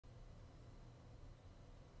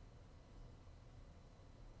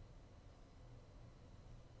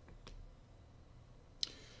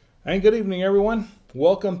And good evening, everyone.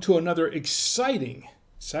 Welcome to another exciting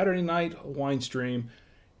Saturday night wine stream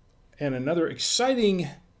and another exciting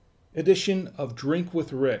edition of Drink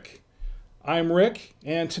with Rick. I'm Rick,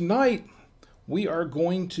 and tonight we are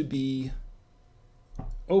going to be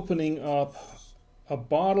opening up a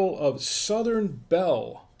bottle of Southern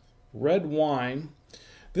Belle red wine.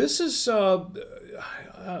 This is, I'll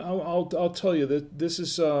tell you that this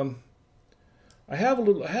is. I had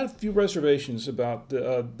a few reservations about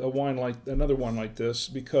another one like this,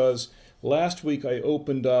 because last week I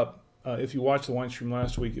opened up. If you watched the wine stream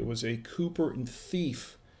last week, it was a Cooper and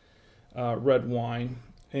Thief red wine,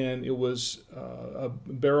 and it was a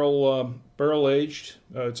barrel aged.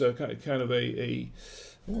 It's a kind of a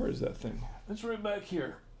where is that thing? It's right back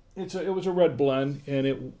here. It was a red blend,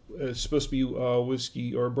 and it's supposed to be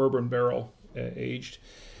whiskey or bourbon barrel aged.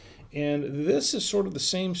 And this is sort of the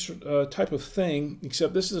same type of thing,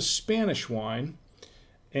 except this is a Spanish wine,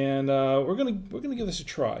 and we're gonna give this a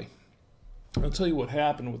try. I'll tell you what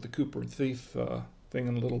happened with the Cooper and Thief thing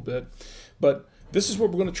in a little bit, but this is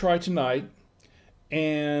what we're going to try tonight.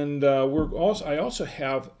 And I also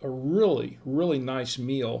have a really nice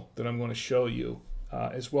meal that I'm going to show you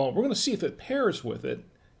as well. We're going to see if it pairs with it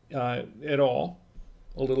at all,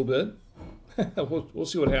 a little bit. We'll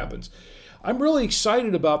see what happens. I'm really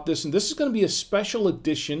excited about this, and this is going to be a special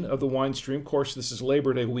edition of the wine stream. Of course, this is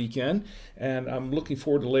Labor Day weekend, and I'm looking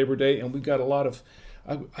forward to Labor Day, and we've got I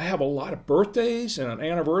have a lot of birthdays and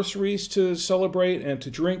anniversaries to celebrate and to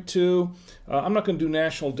drink to. I'm not going to do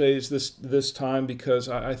national days this time, because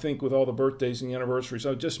I think with all the birthdays and the anniversaries,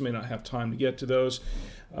 I just may not have time to get to those.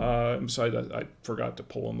 Besides, I forgot to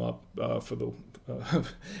pull them up for the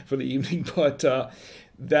evening, but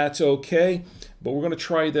that's okay. But we're going to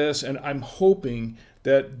try this, and I'm hoping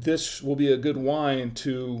that this will be a good wine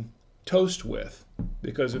to toast with,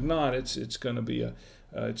 because if not, it's going to be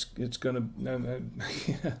I'm going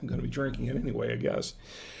to be drinking it anyway, I guess.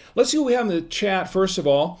 Let's see what we have in the chat first of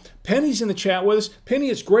all. Penny's in the chat with us. Penny,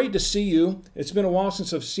 it's great to see you. It's been a while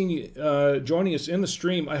since I've seen you joining us in the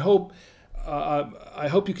stream. I hope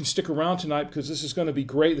you can stick around tonight, because this is going to be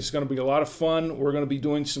great. This is going to be a lot of fun. We're going to be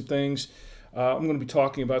doing some things. I'm going to be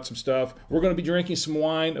talking about some stuff. We're going to be drinking some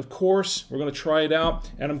wine, of course. We're going to try it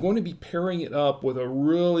out, and I'm going to be pairing it up with a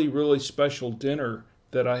really special dinner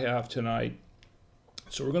that I have tonight.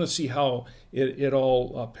 So we're going to see how it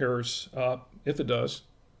all pairs up. If it does,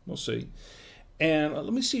 we'll see. And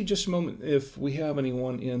let me see just a moment if we have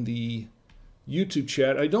anyone in the YouTube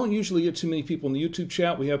chat. I don't usually get too many people in the YouTube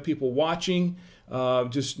chat. We have people watching,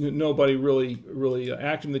 just nobody really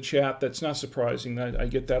active in the chat. That's not surprising. I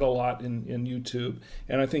get that a lot in YouTube,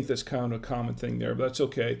 and I think that's kind of a common thing there, but that's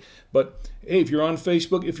okay. But hey, if you're on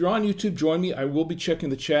Facebook, if you're on YouTube, join me. I will be checking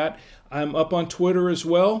the chat. I'm up on Twitter as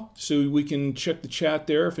well, so we can check the chat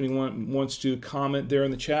there. If anyone wants to comment there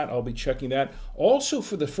in the chat, I'll be checking that. Also,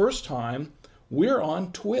 for the first time, we're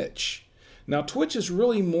on Twitch. Now, Twitch is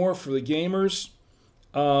really more for the gamers.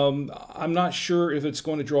 I'm not sure if it's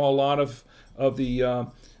going to draw a lot of the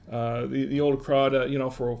older crowd,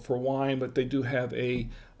 for wine, but they do have a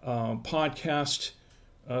podcast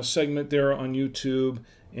segment there on YouTube,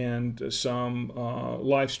 and some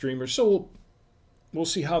live streamers. So we'll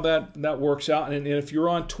see how that works out. And if you're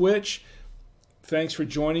on Twitch, thanks for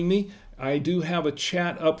joining me. I do have a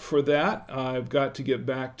chat up for that. I've got to get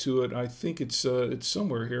back to it. I think it's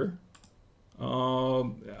somewhere here.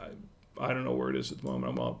 I don't know where it is at the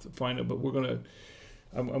moment. I'm going to find it, but I'm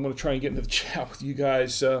going to try and get into the chat with you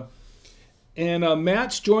guys. And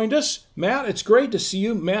Matt's joined us. Matt, it's great to see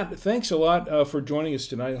you. Matt, thanks a lot for joining us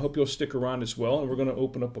tonight. I hope you'll stick around as well. And we're going to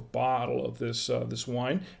open up a bottle of this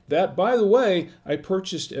wine. That, by the way, I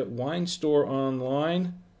purchased at Wine Store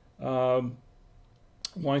Online.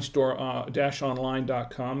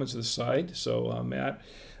 winestore-online.com is the site. So, Matt,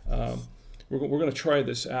 we're going to try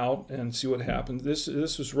this out and see what happens.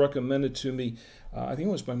 This was recommended to me. I think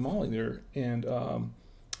it was by Molly there, and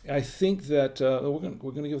I think that we're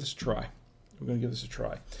going to give this a try. We're going to give this a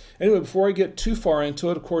try. Anyway, before I get too far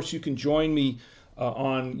into it, of course, you can join me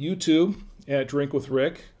on YouTube at Drink with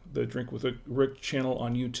Rick, the Drink with Rick channel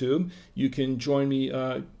on YouTube. You can join me.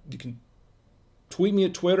 You can tweet me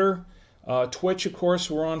at Twitter. Twitch, of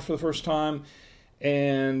course, we're on for the first time.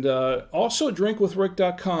 And also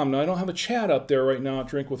drinkwithrick.com. Now, I don't have a chat up there right now at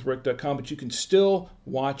drinkwithrick.com, but you can still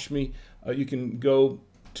watch me. You can go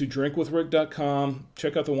to drinkwithrick.com,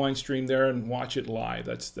 check out the wine stream there, and watch it live.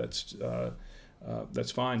 That's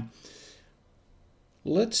fine.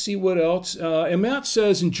 Let's see what else. And Matt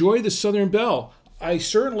says, enjoy the Southern Belle. I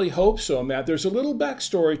certainly hope so, Matt. There's a little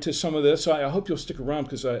backstory to some of this. I hope you'll stick around,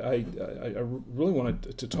 because I really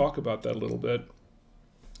wanted to talk about that a little bit.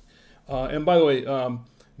 And by the way,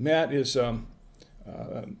 Matt is from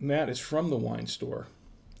the winestore.com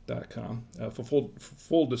for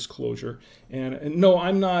full disclosure. And no,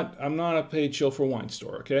 I'm not a paid shill for Wine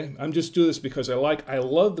Store. Okay, I'm just doing this because I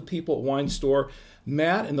love the people at Wine Store.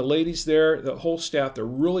 Matt and the ladies there, the whole staff, they're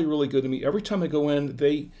really good to me. Every time I go in,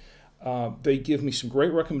 they give me some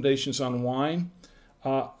great recommendations on wine.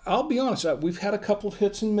 I'll be honest, we've had a couple of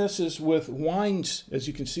hits and misses with wines, as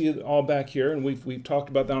you can see it all back here, and we've talked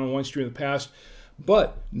about that on Wine Stream in the past,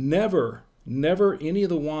 but never any of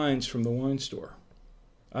the wines from the Wine Store.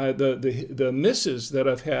 The misses that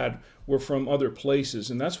I've had were from other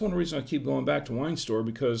places, and that's one reason I keep going back to Wine Store,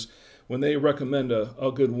 because when they recommend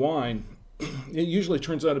a good wine, it usually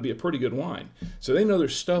turns out to be a pretty good wine. So they know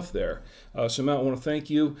there's stuff there. So Matt, I want to thank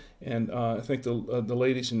you, and thank the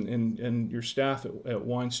ladies and your staff at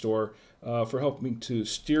Wine Store for helping to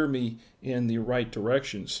steer me in the right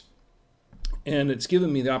directions. And it's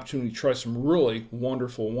given me the opportunity to try some really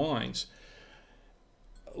wonderful wines.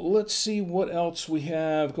 Let's see what else we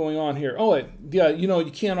have going on here. Oh, yeah,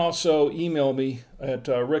 you can also email me at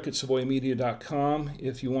rick@savoymedia.com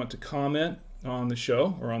if you want to comment on the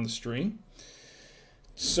show or on the stream.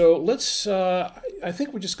 So let's, I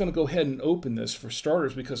think we're just going to go ahead and open this for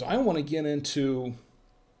starters, because I want to get into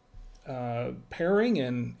pairing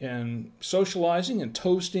and socializing and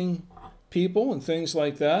toasting people and things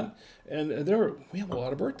like that. And we have a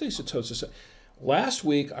lot of birthdays to toast. Last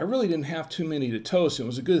week, I really didn't have too many to toast. It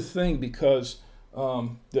was a good thing, because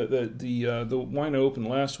the wine I opened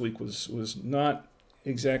last week was not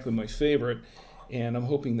exactly my favorite, and I'm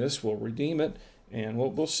hoping this will redeem it, and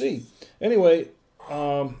we'll see. Anyway,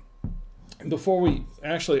 before we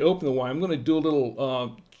actually open the wine, I'm going to do a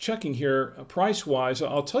little checking here, price-wise.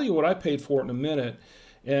 I'll tell you what I paid for it in a minute,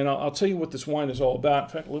 and I'll tell you what this wine is all about. In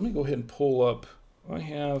fact, let me go ahead and pull up. I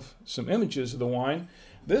have some images of the wine.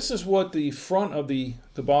 This is what the front of the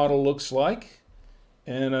bottle looks like,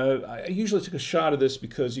 and I usually took a shot of this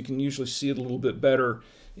because you can usually see it a little bit better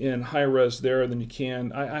in high res there than you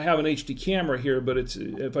can. I have an HD camera here, but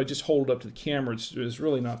if I just hold it up to the camera, it's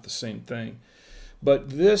really not the same thing.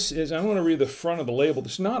 But this is, I'm going to read the front of the label.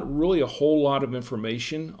 There's not really a whole lot of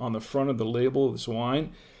information on the front of the label of this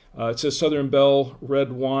wine. It says Southern Belle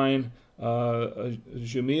red wine,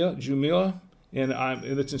 Jumilla, and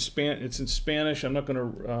it's in Spanish. I'm not going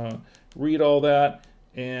to read all that,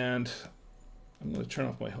 and I'm going to turn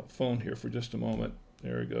off my phone here for just a moment.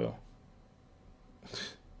 There we go.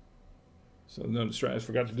 So no distraction. I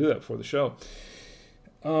forgot to do that before the show.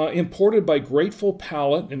 Imported by Grateful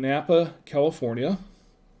Palate in Napa, California.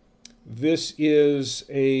 This is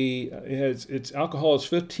its alcohol is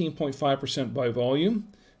 15.5% by volume,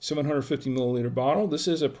 750 milliliter bottle. This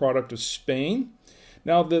is a product of Spain.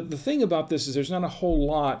 Now the thing about this is there's not a whole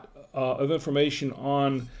lot of information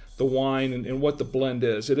on the wine and what the blend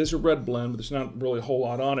is. It is a red blend, but there's not really a whole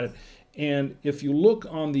lot on it. And if you look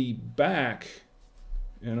on the back,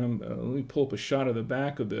 and let me pull up a shot of the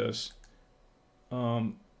back of this.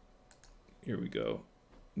 Here we go.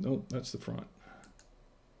 Nope, that's the front.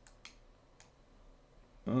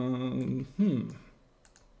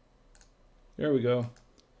 There we go.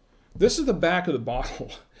 This is the back of the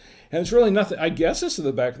bottle. And it's really nothing. I guess this is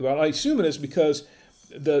the back of the bottle. I assume it is because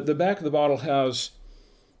the back of the bottle has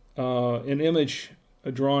an image,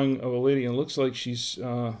 a drawing of a lady, and it looks like she's...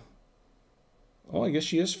 oh, I guess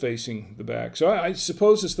she is facing the back. So I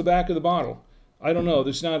suppose it's the back of the bottle. I don't know.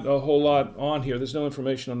 There's not a whole lot on here. There's no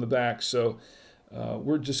information on the back. So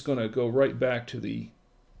we're just going to go right back to the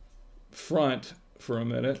front for a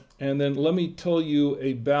minute. And then let me tell you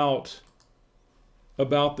about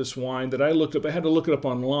this wine that I looked up. I had to look it up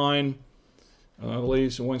online. The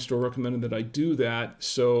ladies at Wine Store recommended that I do that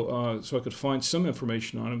so I could find some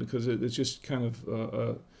information on it, because it's just kind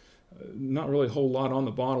of not really a whole lot on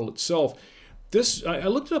the bottle itself. This, I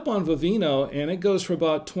looked it up on Vivino, and it goes for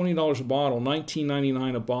about $20 a bottle,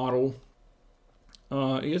 $19.99 a bottle.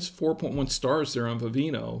 It's 4.1 stars there on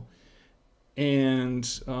Vivino, and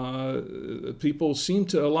a lot of people seem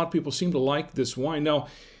to like this wine. Now,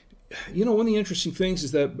 one of the interesting things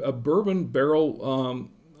is that Bourbon Barrel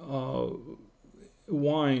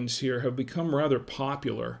wines here have become rather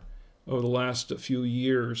popular over the last few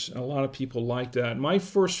years. A lot of people like that. My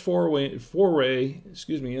first foray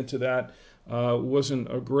into that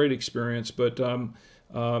wasn't a great experience, but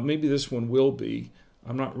maybe this one will be.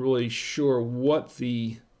 I'm not really sure what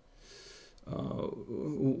the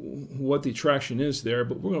what the attraction is there,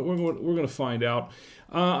 but we're going to find out.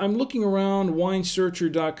 I'm looking around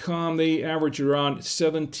winesearcher.com. They average around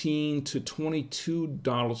 $17 to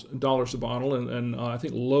 $22 a bottle, and I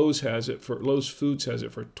think Lowe's Foods has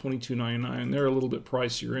it for $22.99. They're a little bit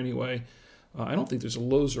pricier anyway. I don't think there's a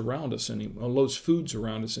Lowe's Foods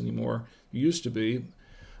around us anymore. It used to be.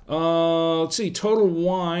 Let's see. Total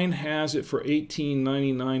Wine has it for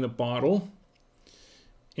 $18.99 a bottle.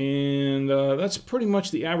 And that's pretty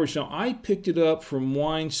much the average. Now, I picked it up from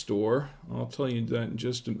Wine Store. I'll tell you that in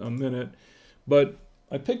just a minute. But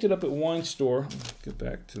I picked it up at Wine Store. Get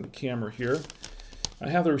back to the camera here. I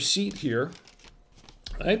have the receipt here.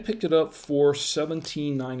 I picked it up for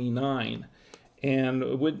 $17.99.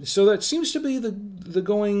 And so that seems to be the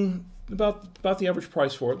going about the average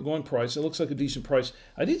price for it, the going price. It looks like a decent price.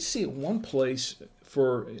 I did see it one place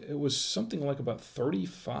it was something like about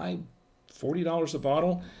 $35, $40 a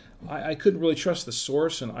bottle. I couldn't really trust the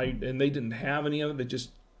source, and they didn't have any of it.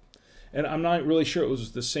 And I'm not really sure it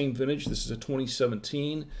was the same vintage. This is a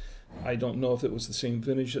 2017. I don't know if it was the same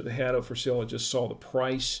vintage that they had up for sale. I just saw the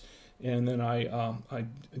price, and then I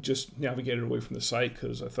just navigated away from the site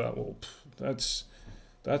because I thought, well, that's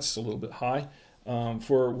a little bit high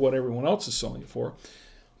for what everyone else is selling it for.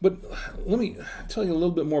 But let me tell you a little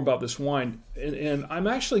bit more about this wine. And I'm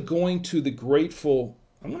actually going to the Grateful.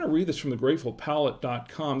 I'm going to read this from the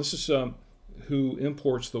GratefulPalate.com. This is who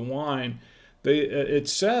imports the wine. It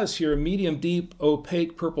says here, medium deep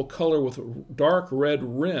opaque purple color with dark red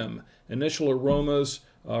rim. Initial aromas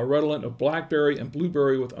redolent of blackberry and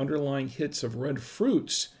blueberry with underlying hits of red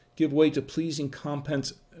fruits give way to pleasing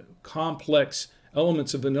complex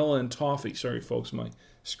elements of vanilla and toffee. Sorry, folks, my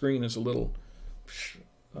screen is a little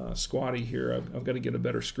squatty here. I've got to get a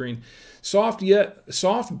better screen. Soft,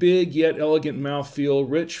 big, yet elegant mouthfeel,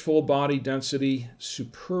 rich, full body density,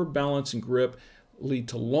 superb balance and grip lead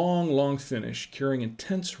to long finish, carrying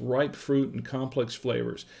intense, ripe fruit and complex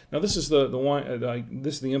flavors. Now, this is the wine.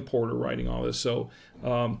 This is the importer writing all this. So,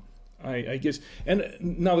 I guess. And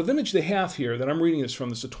now the vintage they have here that I'm reading this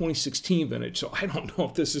from is the 2016 vintage. So I don't know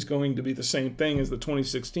if this is going to be the same thing as the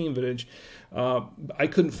 2016 vintage. I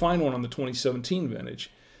couldn't find one on the 2017 vintage.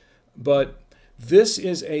 But this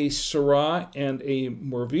is a Syrah and a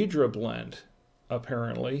Mourvedre blend,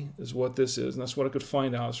 apparently, is what this is. And that's what I could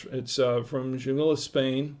find out. It's from Jamila,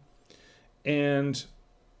 Spain. And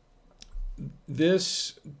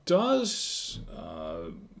this does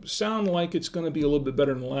sound like it's going to be a little bit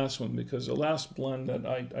better than the last one, because the last blend that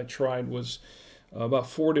I tried was about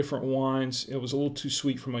 4 different wines. It was a little too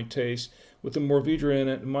sweet for my taste. With the Mourvedre in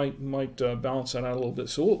it, it might balance that out a little bit.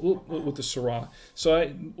 So we'll with the Syrah.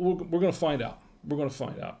 So we're going to find out. We're going to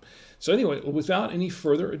find out. So anyway, without any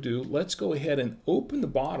further ado, let's go ahead and open the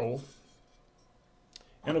bottle.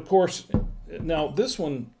 And of course, now this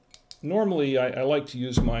one, normally I like to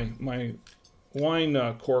use my wine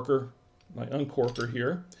corker, my uncorker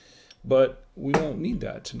here, but we won't need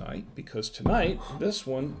that tonight, because tonight this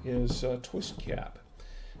one is twist cap.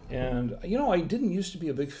 And you know, I didn't used to be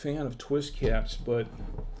a big fan of twist caps, but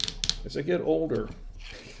as I get older,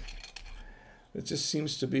 it just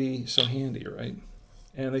seems to be so handy, right?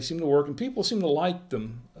 And they seem to work, and people seem to like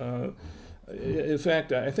them. In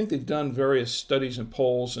fact, I think they've done various studies and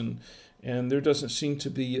polls, and there doesn't seem to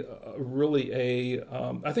be really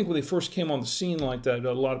I think when they first came on the scene like that,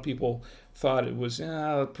 a lot of people thought it was,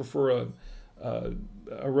 I prefer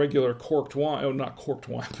a regular corked wine, oh, not corked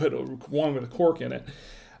wine, but a wine with a cork in it.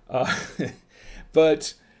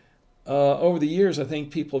 But over the years, I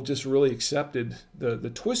think people just really accepted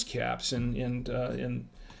the twist caps, and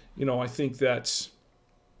you know, I think that's,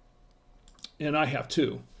 and I have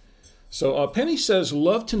too. So Penny says,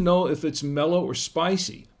 love to know if it's mellow or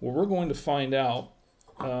spicy. Well, we're going to find out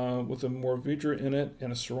with a Mourvedre in it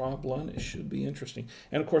and a Syrah blend. It should be interesting.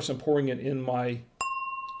 And of course, I'm pouring it in my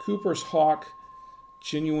Cooper's Hawk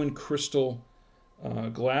genuine crystal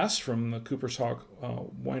glass from the Cooper's Hawk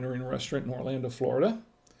Winery and Restaurant in Orlando, Florida.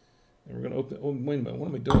 And we're going to open. Oh, wait a minute. What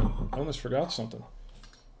am I doing? I almost forgot something.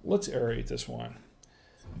 Let's aerate this wine.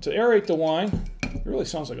 To aerate the wine, it really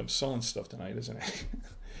sounds like I'm selling stuff tonight, isn't it?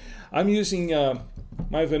 I'm using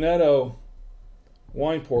my Veneto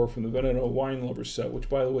wine pour from the Veneto Wine Lover set, which,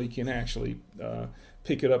 by the way, you can actually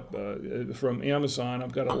pick it up from Amazon.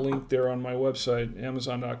 I've got a link there on my website,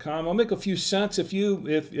 Amazon.com. I'll make a few cents if you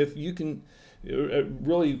can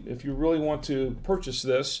really, if you really want to purchase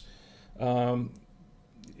this.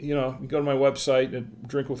 You know, you go to my website at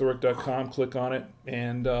drinkwithrick.com, click on it,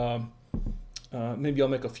 and maybe I'll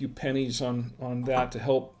make a few pennies on that to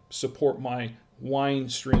help support my wine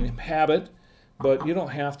stream habit, but you don't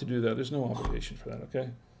have to do that. There's no obligation for that, okay?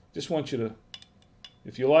 Just want you to,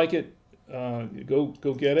 if you like it, go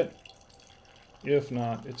get it. If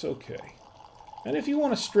not, it's okay. And if you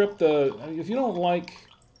want to strip if you don't like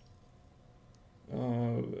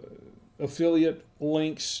affiliate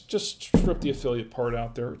links, just strip the affiliate part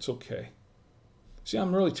out there. It's okay. See,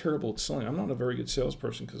 I'm really terrible at selling. I'm not a very good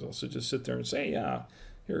salesperson because I'll also just sit there and say, yeah,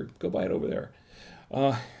 here, go buy it over there.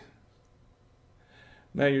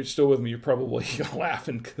 Now you're still with me. You're probably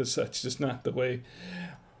laughing because that's just not the way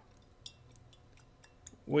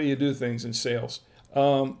you do things in sales.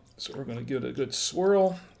 So we're going to give it a good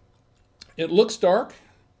swirl. It looks dark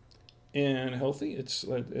and healthy.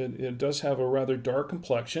 It does have a rather dark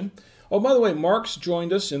complexion. Oh, by the way, Mark's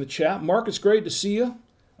joined us in the chat. Mark, it's great to see you.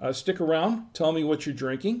 Stick around. Tell me what you're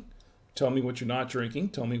drinking. Tell me what you're not drinking.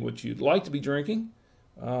 Tell me what you'd like to be drinking.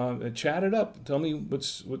 Chat it up. Tell me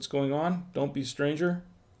what's going on. Don't be a stranger.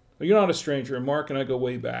 You're not a stranger. Mark and I go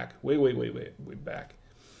way back. Way back.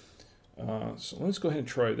 So let's go ahead and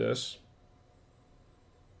try this.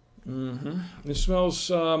 It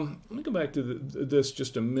smells, let me go back to this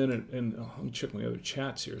just a minute and let me check my other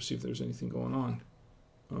chats here, see if there's anything going on.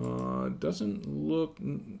 Doesn't look,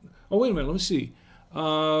 oh, wait a minute, let me see.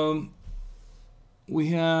 We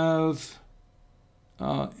have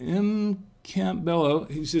M. Campbell.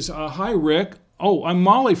 He says, hi, Rick. Oh, I'm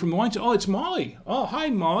Molly from the wine. Oh, it's Molly. Oh,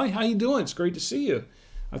 hi, Molly. How you doing? It's great to see you.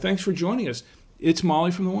 Thanks for joining us. It's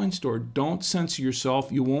Molly from the wine store. Don't censor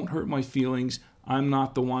yourself. You won't hurt my feelings. I'm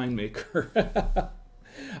not the winemaker.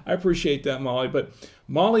 I appreciate that, Molly. But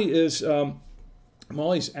Molly is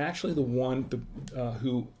Molly's actually the one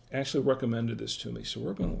who actually recommended this to me. So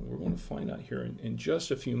we're going to find out here in just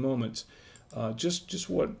a few moments. Just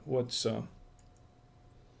what's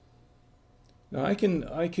now I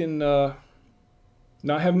can.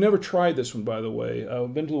 Now, I have never tried this one, by the way.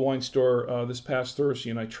 I've been to the wine store this past Thursday,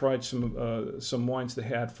 and I tried some wines they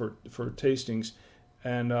had for tastings,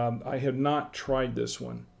 and I have not tried this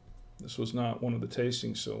one. This was not one of the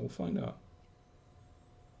tastings, so we'll find out.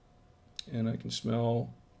 And I can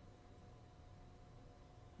smell.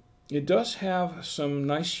 It does have some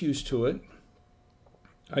nice hues to it.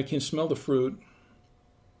 I can smell the fruit.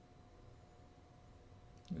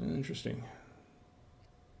 Interesting.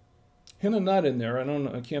 Hint of nut in there.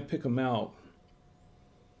 I can't pick them out,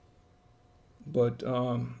 but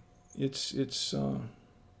it's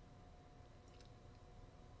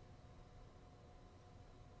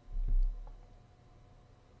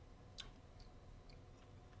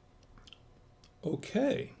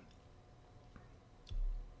okay.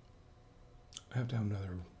 I have to have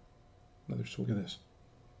another swig of this.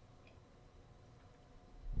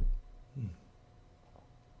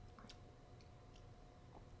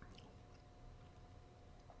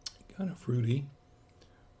 Kind of fruity.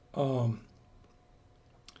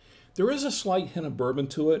 There is a slight hint of bourbon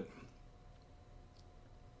to it.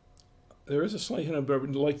 There is a slight hint of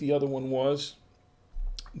bourbon like the other one was,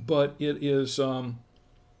 but it is some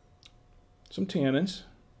tannins,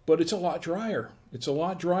 but it's a lot drier. It's a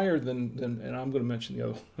lot drier than and I'm going to mention the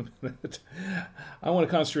other one. I want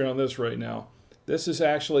to concentrate on this right now. This is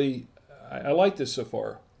actually, I like this so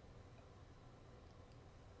far.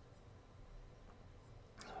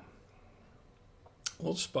 A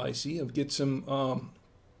little spicy. I get some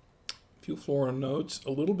few floral notes. A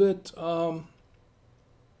little bit,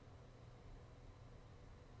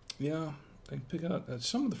 yeah. I can pick out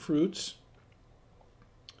some of the fruits.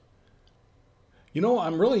 You know,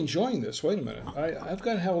 I'm really enjoying this. Wait a minute. I've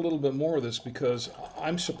got to have a little bit more of this because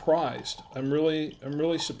I'm surprised. I'm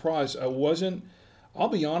really surprised. I'll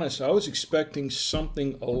be honest. I was expecting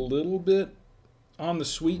something a little bit on the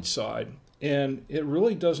sweet side, and it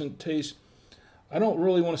really doesn't taste. I don't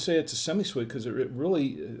really want to say it's a semi-sweet because it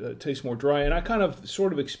really tastes more dry, and I kind of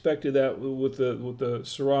sort of expected that with the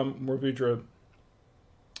Syrah Mourvedre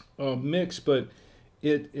mix, but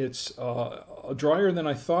it's drier than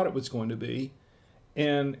I thought it was going to be,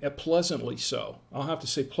 and pleasantly so. I'll have to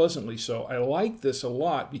say pleasantly so. I like this a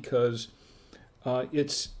lot because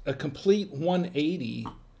it's a complete 180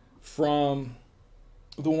 from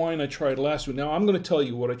the wine I tried last week. Now I'm going to tell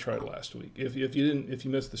you what I tried last week if you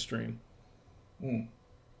missed the stream.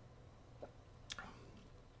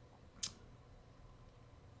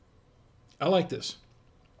 I like this.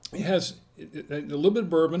 It has a little bit of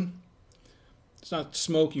bourbon. It's not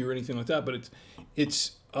smoky or anything like that, but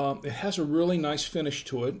it has a really nice finish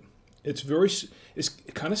to it. It's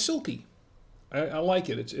kind of silky. I like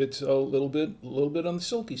it. It's a little bit on the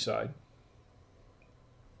silky side,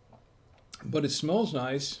 but it smells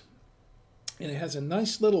nice, and it has a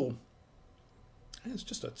nice little. It's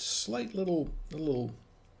just a slight little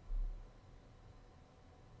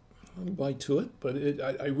little bite to it, but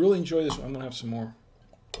I really enjoy this one. I'm going to have some more.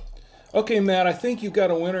 Okay, Matt, I think you've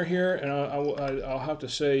got a winner here, and I'll have to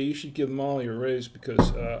say you should give Molly a raise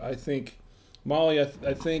because I think, Molly, I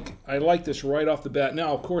think I like this right off the bat.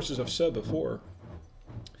 Now, of course, as I've said before,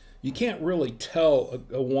 you can't really tell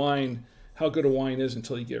a wine, how good a wine is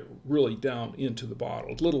until you get really down into the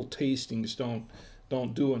bottle. Little tastings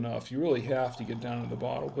don't do enough. You really have to get down into the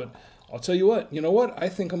bottle. But I'll tell you what, you know what? I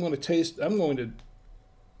think I'm going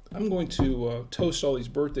to toast all these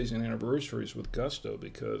birthdays and anniversaries with gusto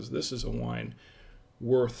because this is a wine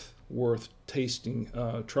worth tasting,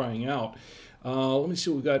 trying out. Let me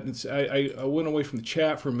see what we got. I went away from the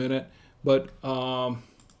chat for a minute, but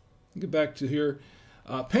get back to here.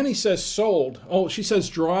 Penny says sold. Oh, she says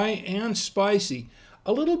dry and spicy.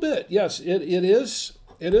 A little bit, yes. It is.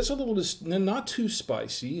 It is a little not too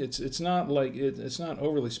spicy. It's not like it's not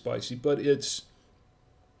overly spicy, but it's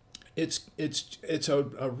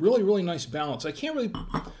a really nice balance. I can't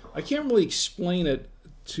really explain it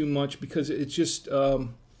too much because it's just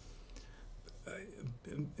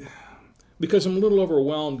because I'm a little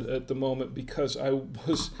overwhelmed at the moment because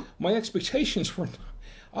my expectations were.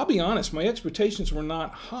 I'll be honest, my expectations were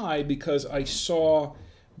not high because I saw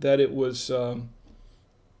that it was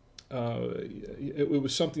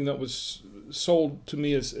something that was sold to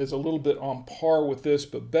me as a little bit on par with this,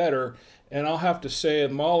 but better. And I'll have to say,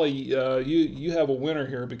 Molly, you have a winner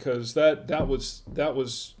here because that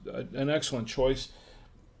was an excellent choice.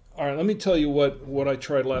 All right, let me tell you what I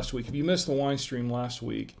tried last week. If you missed the wine stream last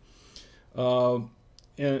week,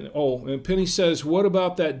 and Penny says, what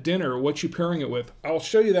about that dinner? What you pairing it with? I'll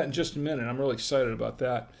show you that in just a minute. I'm really excited about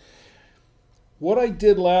that. What I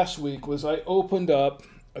did last week was I opened up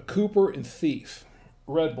a Cooper and Thief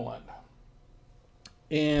red blend,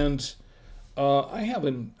 and I have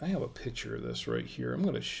a picture of this right here. I'm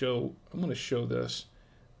going to show this.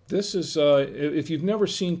 This is if you've never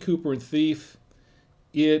seen Cooper and Thief,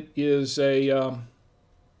 it is a.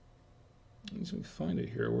 Let me find it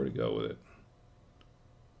here. Where to go with it?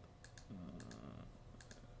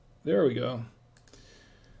 There we go.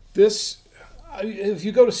 This, if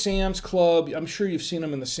you go to Sam's Club, I'm sure you've seen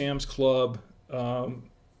them in the Sam's Club, and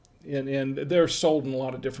they're sold in a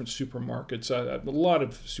lot of different supermarkets. A lot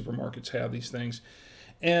of supermarkets have these things.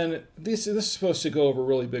 And this is supposed to go over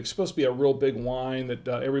really big. It's supposed to be a real big wine that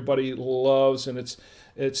everybody loves, and it's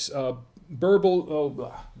Bourbon. Oh,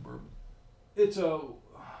 bourbon. It's a.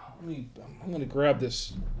 I'm going to grab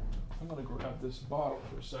this. I'm going to grab this bottle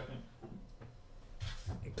for a second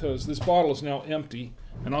because this bottle is now empty,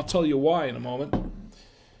 and I'll tell you why in a moment.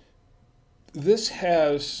 This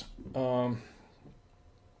has.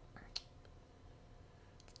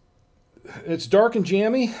 It's dark and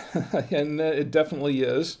jammy, and it definitely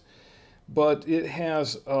is, but it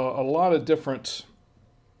has a lot of different,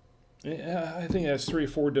 I think it has 3 or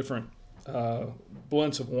 4 different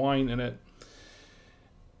blends of wine in it.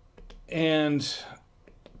 And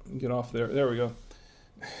get off there. There we go.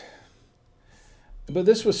 But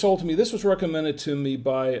this was sold to me. This was recommended to me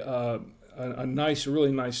by a nice,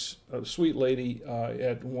 really nice, sweet lady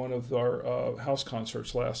at one of our house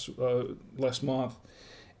concerts last month.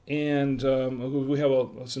 And we have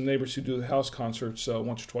some neighbors who do the house concerts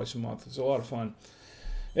once or twice a month. It's a lot of fun.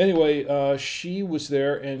 Anyway, she was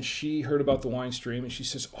there and she heard about the wine stream and she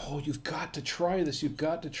says, "Oh, you've got to try this. You've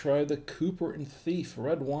got to try the Cooper and Thief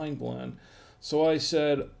red wine blend." So I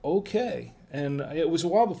said, okay. And it was a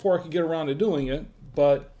while before I could get around to doing it,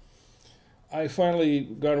 but I finally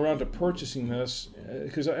got around to purchasing this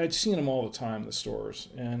because I'd seen them all the time in the stores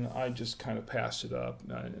and I just kind of passed it up.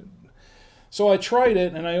 So I tried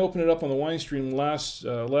it, and I opened it up on the wine stream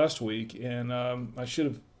last week, and I should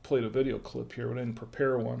have played a video clip here, but I didn't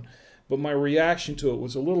prepare one. But my reaction to it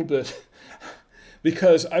was a little bit,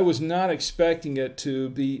 because I was not expecting it to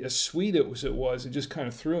be as sweet as it was. It just kind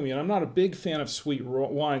of threw me, and I'm not a big fan of sweet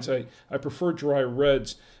wines. I prefer dry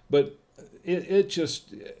reds, but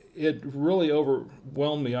it really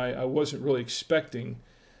overwhelmed me. I wasn't really expecting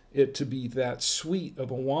it to be that sweet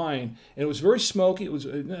of a wine, and it was very smoky. It was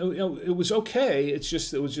okay. It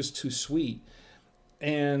was just too sweet.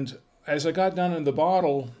 And as I got down in the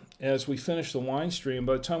bottle, as we finished the wine stream,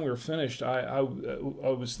 by the time we were finished, I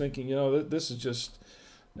was thinking, this is just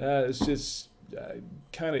it's just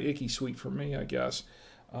kind of icky sweet for me, I guess.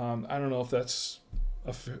 I don't know if that's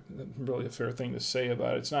really a fair thing to say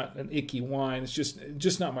about it. It's not an icky wine. It's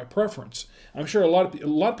just not my preference. I'm sure a lot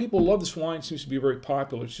of people love this wine. It seems to be very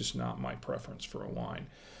popular. It's just not my preference for a wine.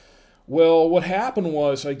 Well, what happened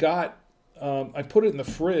was I put it in the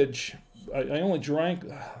fridge I only drank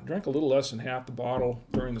a little less than half the bottle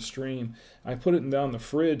during the stream. I put it down in the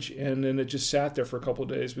fridge, and then it just sat there for a couple of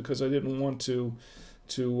days because I didn't want to.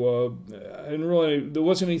 And really, there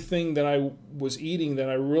wasn't anything that I was eating that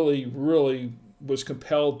I really was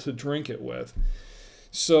compelled to drink it with.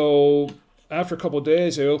 So after a couple of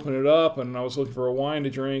days, I opened it up, and I was looking for a wine to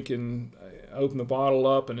drink, and I opened the bottle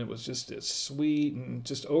up, and it was just it's sweet and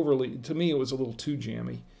just overly. To me, it was a little too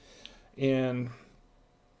jammy, and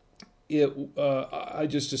I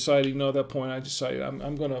just decided, you know, at that point, I decided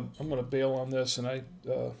I'm gonna bail on this, and I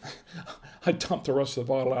I dumped the rest of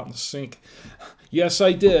the bottle out in the sink. Yes,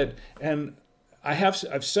 I did, and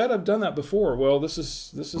I've said I've done that before. Well, this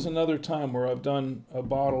is another time where I've done a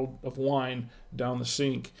bottle of wine down the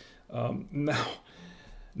sink.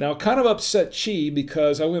 Now, it kind of upset Chi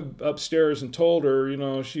because I went upstairs and told her, you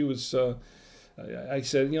know, she was. I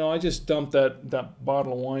said, you know, I just dumped that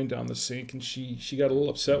bottle of wine down the sink, and she got a little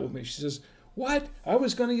upset with me. She says, "What? I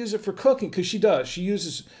was going to use it for cooking," because she does.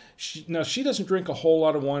 Now she doesn't drink a whole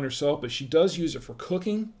lot of wine herself, but she does use it for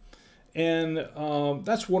cooking, and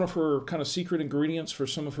that's one of her kind of secret ingredients for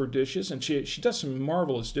some of her dishes. And she does some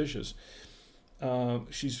marvelous dishes.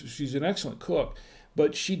 She's an excellent cook,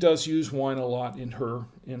 but she does use wine a lot in her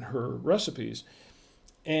recipes.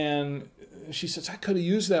 And she says, I could have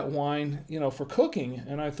used that wine, you know, for cooking.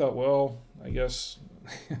 And I thought, well, I guess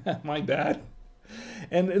my bad.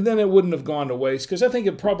 And then it wouldn't have gone to waste, because I think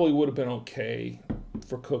it probably would have been okay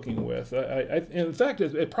for cooking with. In fact,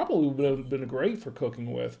 it probably would have been great for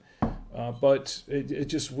cooking with, but it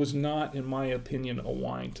just was not, in my opinion, a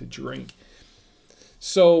wine to drink.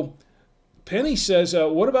 So Penny says,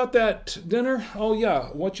 what about that dinner? Oh, yeah,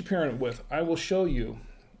 what you pairing it with? I will show you.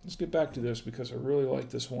 Let's get back to this because I really like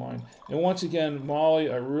this wine. And once again, Molly,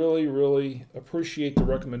 I really appreciate the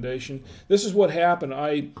recommendation. This is what happened.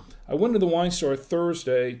 I went to the wine store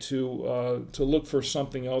Thursday to look for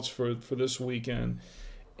something else for this weekend.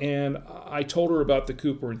 And I told her about the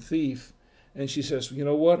Cooper and Thief. And she says, you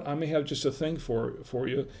know what? I may have just a thing for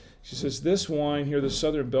you. She says, this wine here, the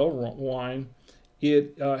Southern Belle wine,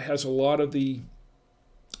 it has a lot of the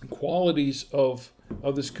qualities of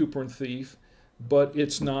this Cooper and Thief, but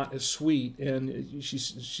it's not as sweet. And she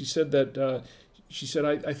said that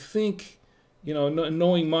I think, you know,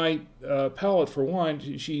 knowing my palate for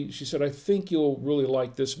wine, she said, I think you'll really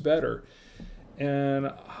like this better. And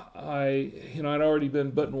I'd already been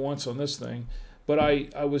bitten once on this thing, but I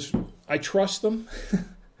trust them.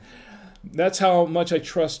 That's how much I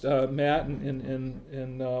trust Matt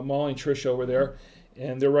and Molly and Trish over there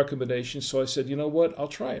and their recommendations. So I said, you know what, I'll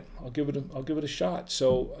try it. I'll give it a shot.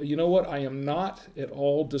 So you know what, I am not at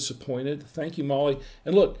all disappointed. Thank you, Molly.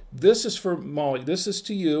 And look, this is for Molly. This is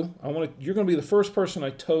to you. You're going to be the first person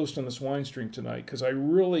I toast on this wine stream tonight, because I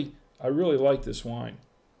really like this wine.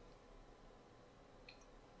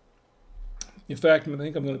 In fact, I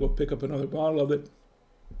think I'm going to go pick up another bottle of it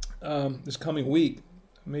this coming week,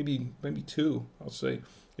 maybe two. I'll say.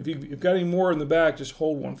 If you've got any more in the back, just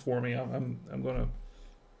hold one for me. I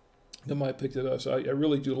might pick it up. So I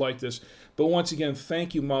really do like this. But once again,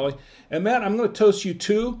 thank you, Molly. And Matt, I'm going to toast you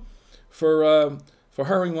too for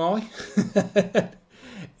hiring Molly,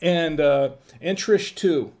 and Trish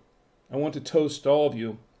too. I want to toast all of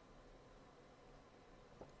you.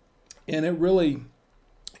 And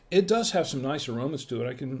it does have some nice aromas to it.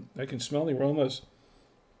 I can smell the aromas.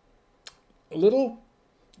 A little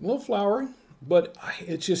flowery, but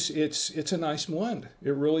it's a nice blend.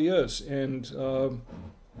 It really is, and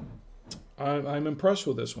I'm impressed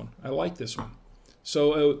with this one. I like this one.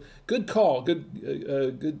 So good call,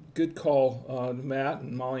 good call, Matt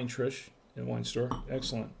and Molly and Trish in Wine Store.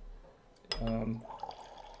 Excellent.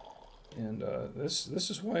 This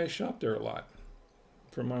is why I shop there a lot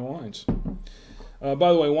for my wines.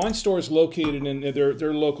 By the way, Wine Store is located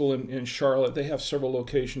they're local in Charlotte. They have several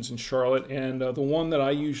locations in Charlotte, and the one that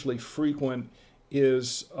I usually frequent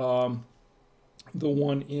is the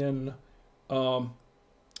one in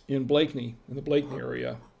Blakeney, in the Blakeney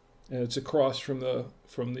area, and it's across from the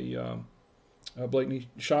Blakeney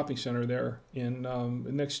Shopping Center there,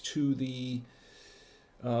 next to the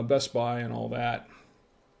Best Buy and all that.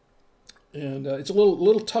 And it's a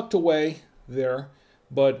little tucked away there.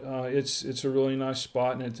 But it's a really nice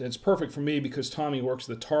spot, and it's perfect for me because Tommy works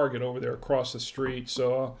at the Target over there across the street.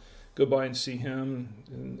 So I'll go by and see him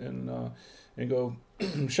and go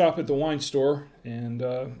shop at the Wine Store, and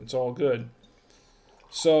it's all good.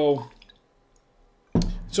 So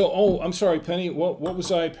oh, I'm sorry, Penny. What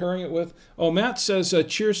was I pairing it with? Oh, Matt says,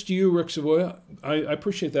 cheers to you, Rick Savoya. I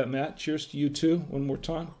appreciate that, Matt. Cheers to you too. One more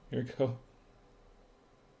time. Here we go.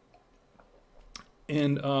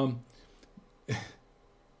 And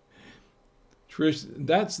Trish,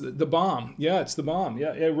 that's the bomb. Yeah, it's the bomb.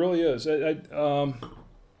 Yeah, it really is. It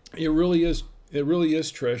really is. It really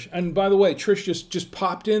is, Trish. And by the way, Trish just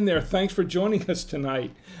popped in there. Thanks for joining us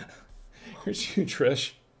tonight. Here's you,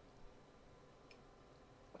 Trish.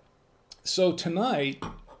 So tonight,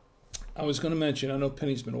 I was going to mention, I know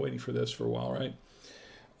Penny's been waiting for this for a while, right?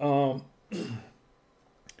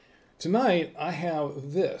 Tonight, I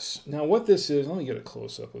have this. Now, what this is, let me get a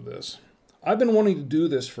close-up of this. I've been wanting to do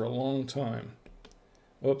this for a long time.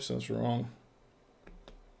 Oops, that's wrong.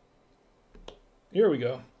 Here we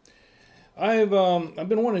go. I've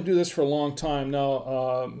been wanting to do this for a long time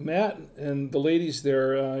now. Matt and the ladies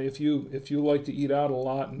there, if you like to eat out a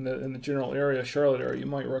lot in the general area, Charlotte area, you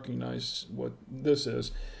might recognize what this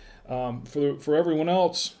is. For everyone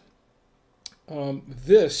else,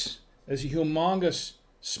 this is a humongous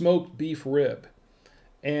smoked beef rib,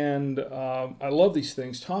 and I love these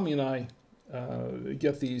things. Tommy and I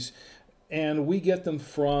get these, and we get them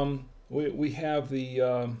from. We have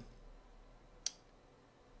the.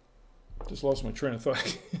 Just lost my train of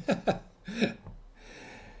thought.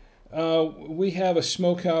 We have a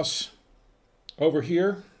smokehouse over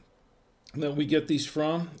here that we get these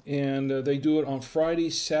from, and they do it on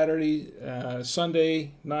Friday, Saturday,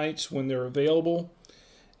 Sunday nights when they're available.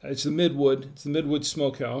 It's the Midwood. It's the Midwood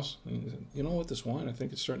Smokehouse. You know what? This wine, I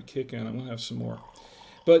think it's starting to kick in. I'm going to have some more.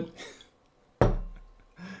 But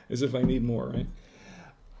as if I need more, right?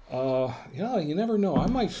 Yeah, you never know. I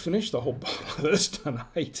might finish the whole bottle of this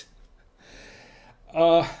tonight.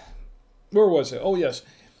 Where was it? Oh, yes.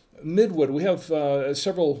 Midwood. We have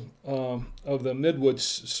several of the Midwood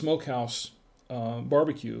Smokehouse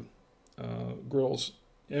barbecue grills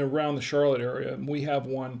around the Charlotte area. We have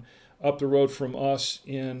one up the road from us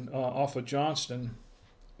in off of Johnston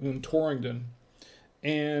in Torrington.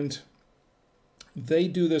 And they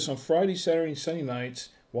do this on Friday, Saturday, and Sunday nights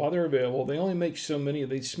while they're available. They only make so many.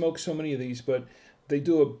 They smoke so many of these, but they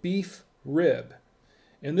do a beef rib.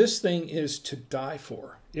 And this thing is to die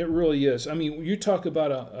for. It really is. I mean, you talk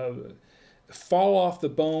about a fall off the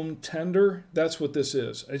bone tender, that's what this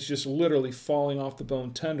is. It's just literally falling off the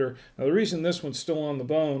bone tender. Now, the reason this one's still on the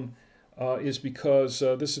bone is because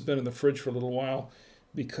this has been in the fridge for a little while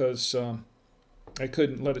because I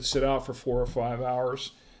couldn't let it sit out for 4 or 5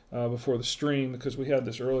 hours before the stream because we had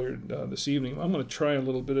this earlier this evening. I'm going to try a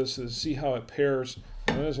little bit of this to see how it pairs.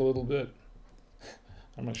 There's a little bit.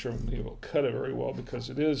 I'm not sure I'm going to be able to cut it very well because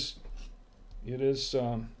it is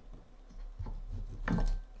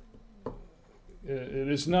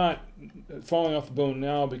not falling off the bone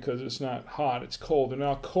now because it's not hot. It's cold. They're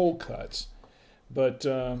now cold cuts. But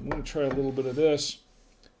I'm going to try a little bit of this.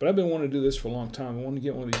 But I've been wanting to do this for a long time. I want to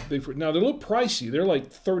get one of these big. Now they're a little pricey. They're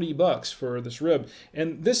like $30 for this rib,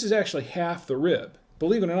 and this is actually half the rib.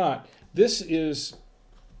 Believe it or not, this is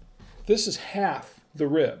half the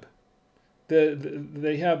rib.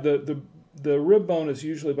 They have the rib bone is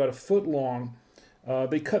usually about 1 foot long.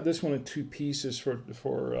 They cut this one in 2 pieces for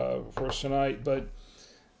tonight, but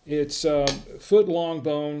it's a 1 foot long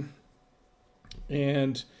bone,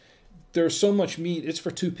 and there's so much meat. It's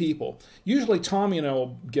for 2 people. Usually Tommy and I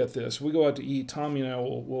will get this. We go out to eat. Tommy and I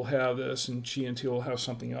will have this, and she and Tia will have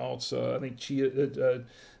something else. I think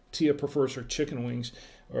Tia prefers her chicken wings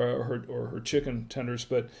or her chicken tenders,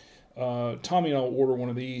 but Tommy and I will order one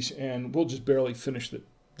of these, and we'll just barely finish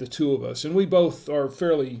the 2 of us. And we both are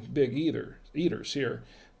fairly big eaters here,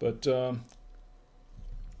 but I'm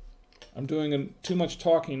doing too much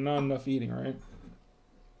talking, not enough eating, right?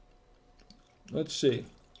 Let's see.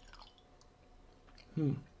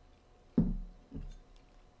 You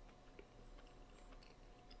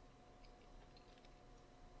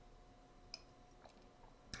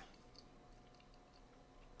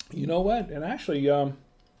know what? It actually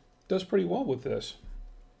does pretty well with this.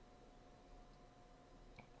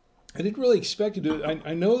 I didn't really expect it to.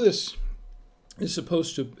 I know this is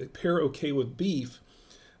supposed to pair okay with beef,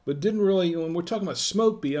 but didn't really. When we're talking about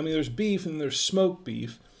smoked beef, I mean, there's beef and there's smoked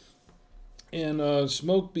beef. And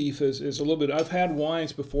smoked beef is a little bit. I've had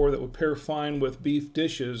wines before that would pair fine with beef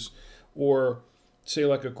dishes, or say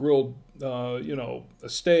like a grilled, a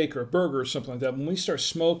steak or a burger or something like that. When we start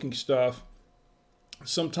smoking stuff,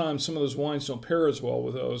 sometimes some of those wines don't pair as well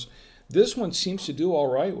with those. This one seems to do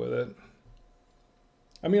all right with it.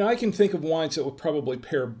 I mean, I can think of wines that would probably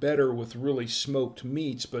pair better with really smoked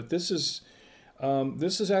meats, but this is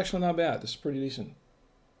actually not bad. This is pretty decent.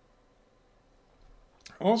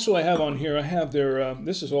 Also, I have on here, I have their,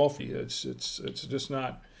 this is awful. It's just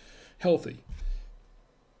not healthy.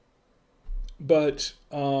 But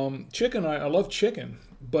chicken, I love chicken,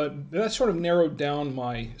 but that sort of narrowed down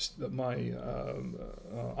my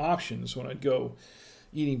options when I'd go,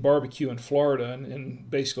 eating barbecue in Florida, and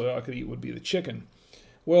basically all I could eat would be the chicken.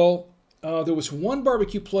 Well, there was one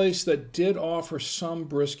barbecue place that did offer some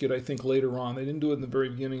brisket, I think, later on. They didn't do it in the very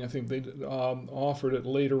beginning. I think they offered it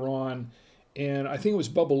later on. And I think it was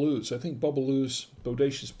Bubba Lou's. I think Bubba Lou's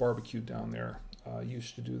Bodacious Barbecue down there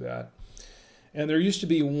used to do that. And there used to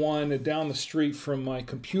be one down the street from my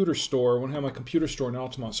computer store. When I had my computer store in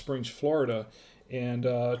Altamont Springs, Florida. And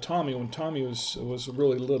Tommy, when Tommy was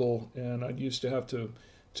really little, and I used to have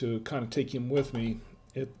to kind of take him with me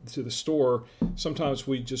to the store. Sometimes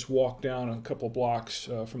we'd just walk down a couple of blocks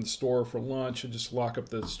from the store for lunch and just lock up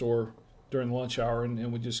the store during the lunch hour,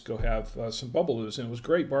 and we'd just go have some Bubba Lou's. And it was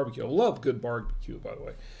great barbecue. I love good barbecue, by the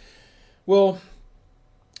way. Well,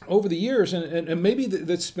 over the years, and maybe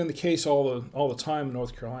that's been the case all the time in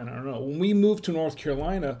North Carolina, I don't know. When we moved to North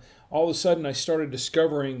Carolina, all of a sudden I started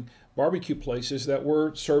discovering barbecue places that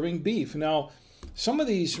were serving beef. Now, some of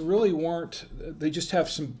these really weren't, they just have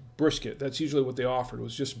some brisket. That's usually what they offered,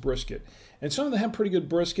 was just brisket. And some of them had pretty good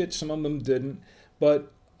brisket, some of them didn't.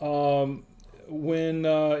 But when,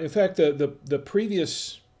 in fact, the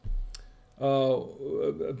previous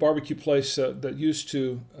barbecue place that used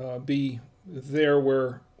to be there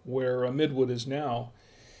where Midwood is now,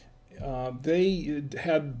 they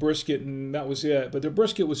had brisket and that was it. But their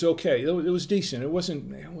brisket was okay. It was decent. It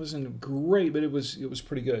wasn't great, but it was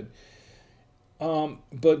pretty good.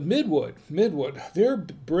 But Midwood, their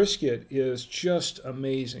brisket is just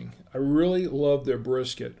amazing. I really love their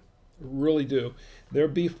brisket. I really do. Their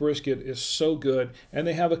beef brisket is so good, and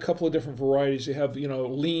they have a couple of different varieties. They have,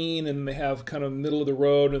 lean, and they have kind of middle of the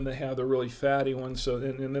road, and they have the really fatty ones. So,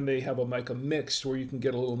 and then they have like a mix where you can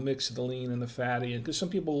get a little mix of the lean and the fatty. And because some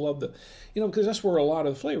people love because that's where a lot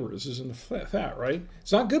of the flavor is in the fat, right?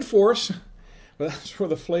 It's not good for us, but that's where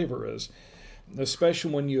the flavor is,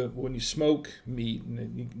 especially when you smoke meat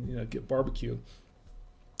and you get barbecue.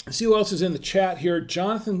 See who else is in the chat here.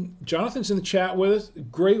 Jonathan's in the chat with us.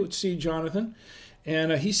 Great to see Jonathan.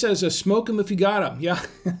 And he says, smoke them if you got them. Yeah,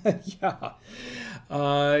 yeah.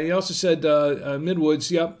 He also said,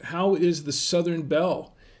 Midwoods, yep, how is the Southern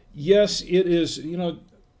Belle? Yes, it is, it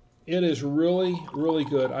is really, really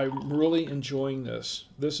good. I'm really enjoying this.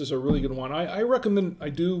 This is a really good one. I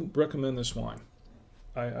do recommend this wine.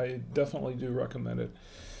 I definitely do recommend it.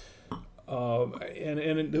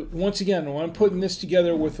 And once again, when I'm putting this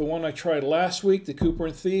together with the one I tried last week, the Cooper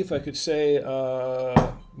and Thief, I could say,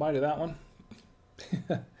 bye to that one.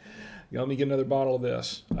 Let me get another bottle of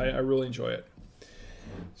this. I really enjoy it.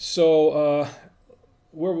 So,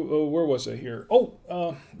 where was I here? Oh,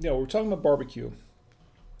 yeah, we're talking about barbecue.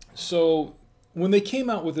 So, when they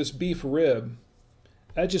came out with this beef rib,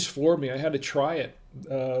 that just floored me. I had to try it.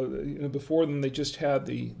 Before them, they just had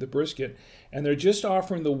the brisket, and they're just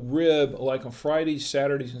offering the rib like on Fridays,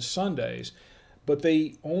 Saturdays, and Sundays, but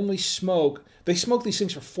they only smoke these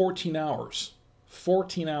things for 14 hours.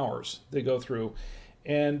 14 hours they go through,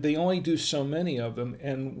 and they only do so many of them,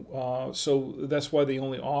 and so that's why they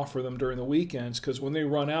only offer them during the weekends, because when they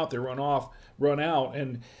run out, they run out,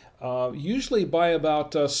 and usually by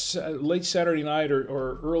about late Saturday night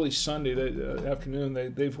or early Sunday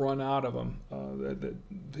afternoon, they've run out of them.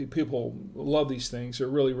 People love these things. They're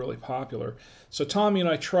really, really popular. So Tommy and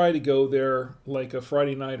I try to go there like a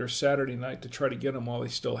Friday night or Saturday night to try to get them while they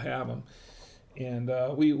still have them. And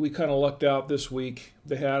we kind of lucked out this week.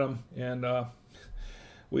 They had them, and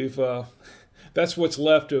we've that's what's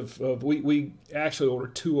left of we actually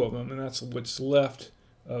ordered 2 of them, and that's what's left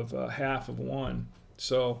of half of one.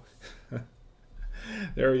 So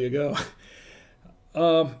there you go.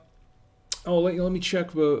 Let me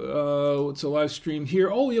check what's a live stream here.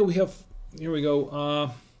 Oh yeah, here we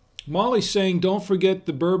go. Molly's saying, don't forget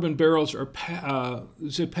the bourbon barrels are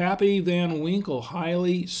is it Pappy Van Winkle,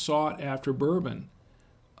 highly sought after bourbon.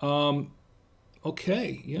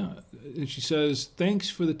 Okay, yeah. And she says,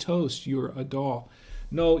 thanks for the toast. You're a doll.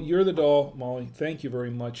 No, you're the doll, Molly. Thank you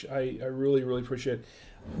very much. I really, really appreciate it.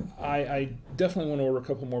 I definitely want to order a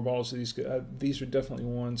couple more bottles of these. These are definitely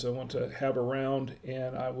ones I want to have around,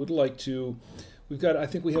 and I would like to. I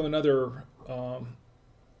think we have another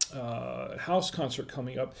house concert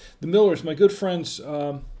coming up. The Millers, my good friends,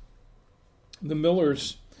 the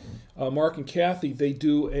Millers, Mark and Kathy, they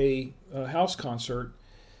do a house concert,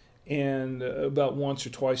 and about once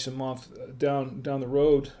or twice a month down the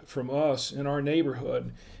road from us in our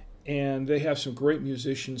neighborhood. And they have some great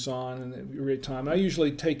musicians on, and a great time. I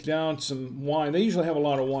usually take down some wine. They usually have a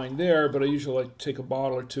lot of wine there, but I usually like to take a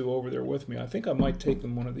bottle or 2 over there with me. I think I might take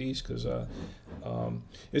them one of these because, as a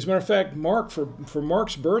matter of fact, Mark, for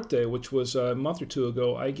Mark's birthday, which was a month or 2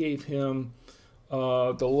 ago, I gave him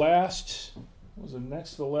the last was the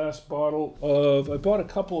next to the last bottle of, I bought a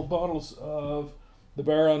couple of bottles of the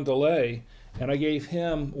Baron Delay, and I gave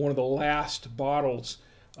him one of the last bottles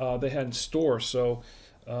they had in store, so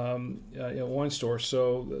in a wine store.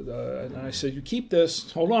 So and I said, you keep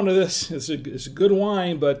this, hold on to this. It's a good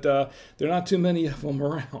wine, but there are not too many of them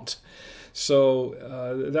around. So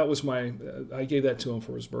that was I gave that to him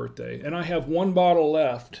for his birthday. And I have one bottle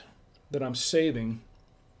left that I'm saving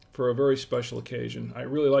for a very special occasion. I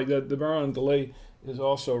really like that. The Baron Delay is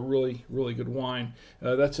also a really, really good wine.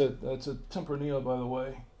 That's a Tempranillo, by the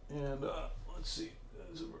way. And let's see.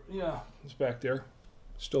 Yeah, it's back there.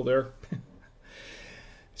 Still there.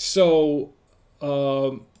 So,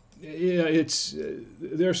 yeah,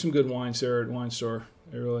 there's some good wines there at the wine store.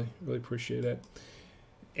 I really, really appreciate it.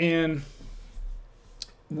 And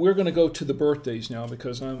we're going to go to the birthdays now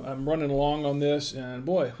because I'm running along on this. And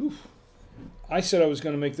boy, whew, I said I was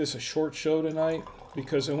going to make this a short show tonight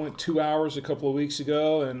because I went 2 hours a couple of weeks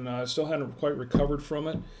ago and I still hadn't quite recovered from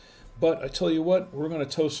it. But I tell you what, we're going to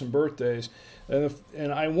toast some birthdays.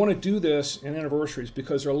 And I want to do this in anniversaries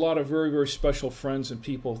because there are a lot of very, very special friends and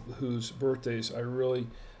people whose birthdays I really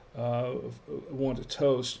want to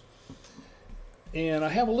toast. And I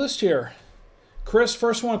have a list here. Chris,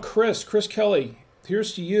 first one, Chris Kelly.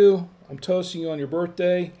 Here's to you. I'm toasting you on your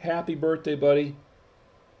birthday. Happy birthday, buddy.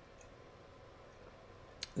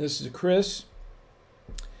 This is Chris.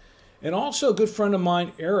 And also a good friend of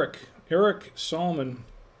mine, Eric Solomon.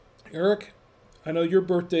 Eric, I know your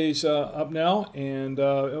birthday's up now, and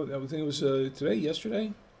I think it was today,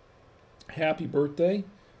 yesterday. Happy birthday.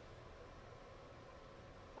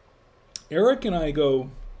 Eric and I go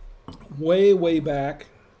way, way back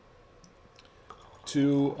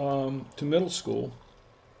to middle school,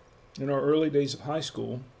 in our early days of high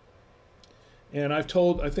school. And I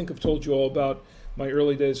think I've told you all about my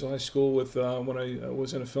early days of high school with when I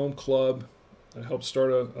was in a film club. I helped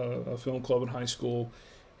start a film club in high school.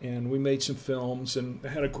 And we made some films, and I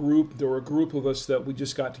had a group. There were a group of us that we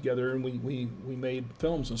just got together, and we made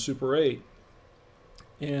films on Super 8.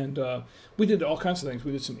 And we did all kinds of things.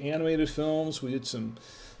 We did some animated films. We did some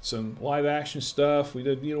live action stuff. We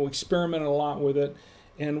did, experimented a lot with it.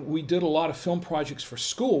 And we did a lot of film projects for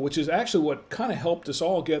school, which is actually what kind of helped us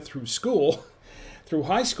all get through school, through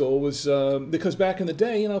high school, was because back in the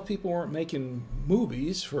day, people weren't making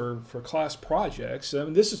movies for class projects. I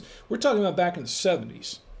mean, we're talking about back in the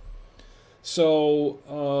 70s. So,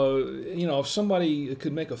 if somebody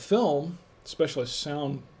could make a film, especially a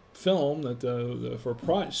sound film, for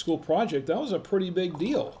a school project, that was a pretty big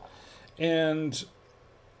deal. And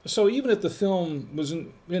so even if the film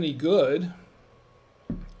wasn't any good,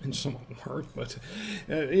 and some of them weren't, but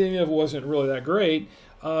even if it wasn't really that great,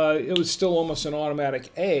 it was still almost an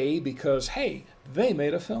automatic A because, hey, they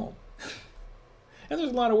made a film. And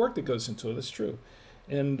there's a lot of work that goes into it, that's true.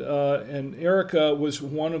 And Erica was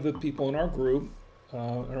one of the people in our group, in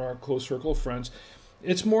our close circle of friends.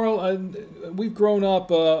 It's more, we've grown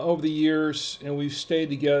up over the years, and we've stayed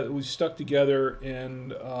together, we've stuck together,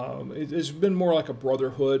 and it's been more like a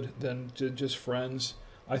brotherhood than just friends.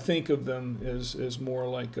 I think of them as more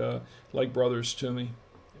like brothers to me.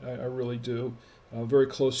 I really do. Very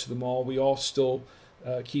close to them all. We all still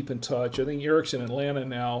keep in touch. I think Eric's in Atlanta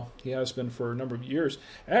now. He has been for a number of years.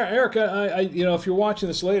 Eric, if you're watching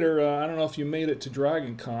this later, I don't know if you made it to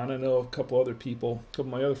Dragon Con. I know a couple other people, a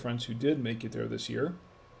couple of my other friends who did make it there this year.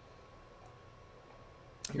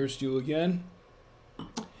 Here's to you again.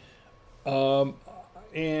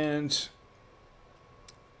 And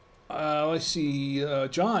let's see,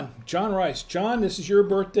 John Rice. John, this is your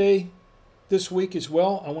birthday this week as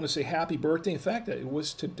well. I want to say happy birthday. In fact, it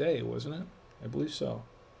was today, wasn't it? I believe so.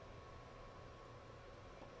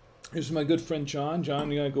 Here's my good friend John. John,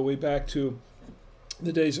 we're going to go way back to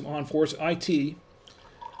the days of On Force IT.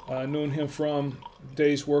 Known him from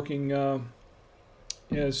days working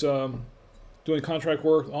as doing contract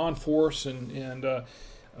work on Force and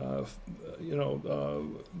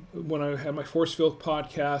when I had my Force Field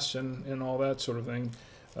podcast and all that sort of thing.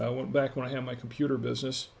 Went back when I had my computer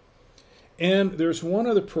business. And there's one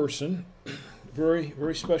other person, very,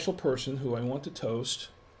 very special person who I want to toast.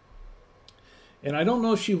 And I don't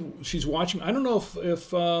know if she's watching. I don't know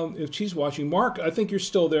if she's watching. Mark, I think you're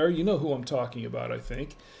still there. You know who I'm talking about, I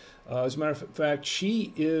think. As a matter of fact,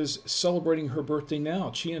 she is celebrating her birthday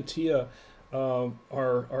now. She and Tia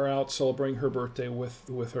are out celebrating her birthday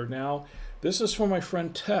with her now. This is for my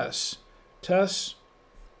friend Tess. Tess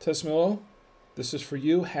Millo, this is for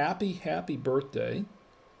you. Happy, happy birthday.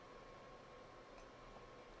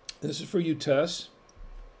 This is for you, Tess.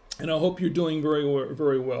 And I hope you're doing very,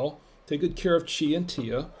 very well. Take good care of Chi and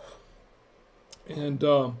Tia. And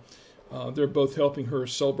They're both helping her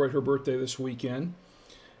celebrate her birthday this weekend.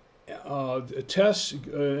 Tess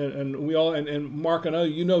and we all and Mark, I know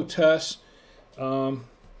you know Tess.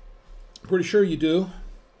 Pretty sure you do.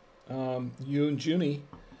 You and Junie,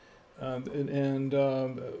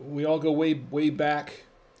 we all go way back.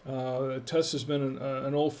 Tess has been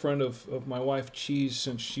an old friend of my wife Cheese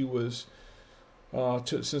since she was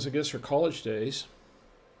since I guess her college days.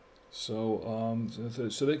 So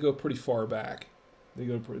so they go pretty far back.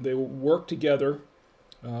 They work together.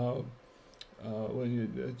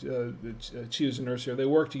 She was a nurse here. They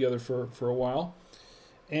worked together for a while,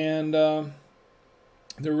 and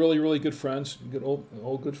they're really good friends,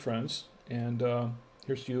 old good friends. And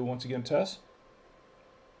here's to you once again, Tess.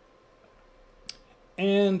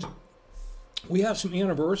 And we have some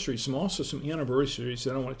anniversaries, some anniversaries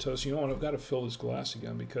that I want to toast. You know what? I've got to fill this glass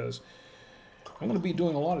again because I'm going to be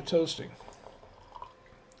doing a lot of toasting.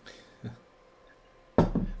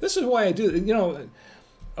 This is why I do. You know,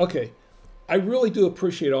 okay. I really do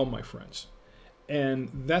appreciate all my friends, and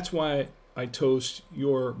that's why I toast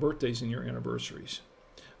your birthdays and your anniversaries.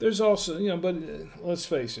 There's also, you know, but let's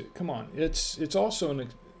face it. Come on, it's also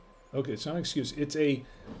okay. It's not an excuse.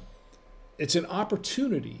 It's an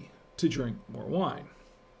opportunity to drink more wine.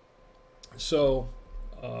 So,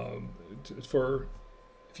 if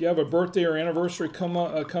you have a birthday or anniversary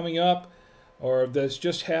coming up, or that's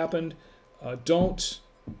just happened, don't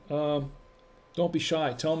be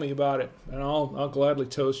shy. Tell me about it, and I'll gladly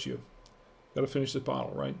toast you. Got to finish this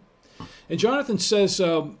bottle, right? And Jonathan says,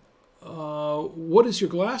 "What is your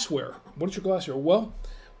glassware? What is your glassware?" Well,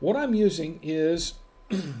 what I'm using is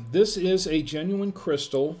this is a genuine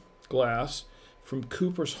crystal glass from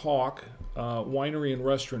Cooper's Hawk Winery and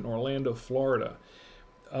Restaurant in Orlando, Florida.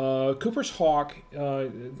 Cooper's Hawk,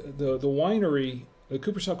 the winery, the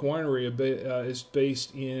Cooper's Hawk Winery is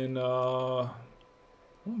based in.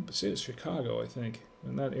 I want to say it's Chicago, I think,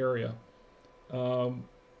 in that area. Now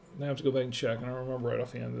I have to go back and check. I don't remember right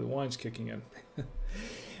offhand. The wine's kicking in.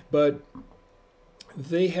 But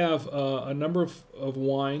they have a number of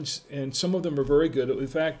wines, and some of them are very good. In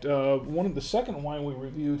fact, the second wine we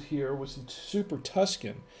reviewed here was the Super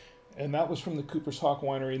Tuscan, and that was from the Cooper's Hawk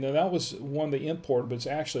Winery. Now, that was one they imported, but it's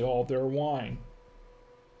actually all their wine.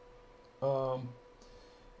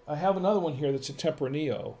 I have another one here that's a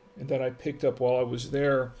Tempranillo that I picked up while I was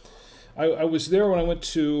there. I was there when I went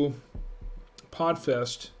to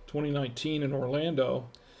Podfest 2019 in Orlando,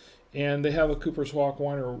 and they have a Cooper's Hawk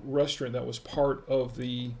Winery restaurant that was part of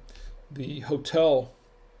the hotel.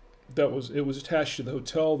 It was attached to the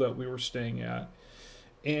hotel that we were staying at,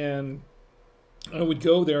 and I would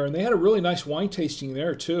go there, and they had a really nice wine tasting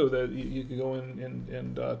there too. That you could go in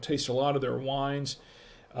and taste a lot of their wines.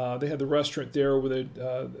 They had the restaurant there where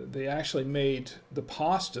they actually made the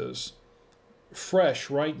pastas fresh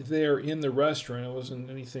right there in the restaurant. It wasn't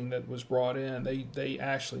anything that was brought in. They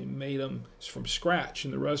actually made them from scratch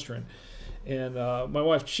in the restaurant. And my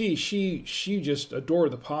wife, she just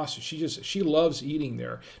adored the pasta. She loves eating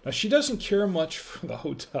there. Now, she doesn't care much for the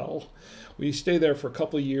hotel. We stayed there for a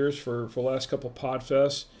couple of years for the last couple of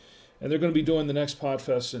Podfests. And they're going to be doing the next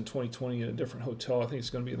Podfest in 2020 at a different hotel. I think it's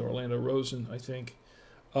going to be the Orlando Rosen, I think.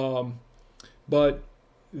 But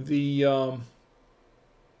the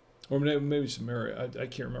or maybe it's Marriott. I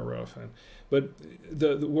can't remember offhand. But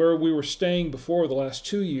where we were staying before the last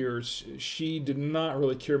 2 years, she did not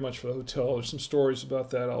really care much for the hotel. There's some stories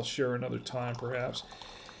about that I'll share another time, perhaps.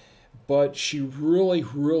 But she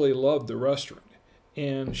really loved the restaurant,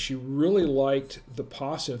 and she really liked the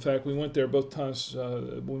pasta. In fact, we went there both times.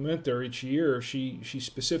 We went there each year. She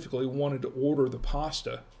specifically wanted to order the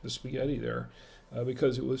pasta, the spaghetti there.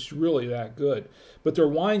 Because it was really that good. But their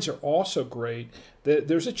wines are also great.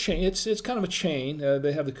 There's a chain. It's kind of a chain.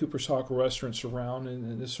 They have the Cooper's Hawk restaurants around,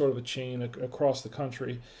 and it's sort of a chain across the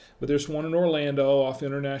country. But there's one in Orlando off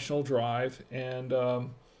International Drive, and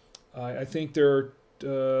I think there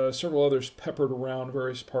are several others peppered around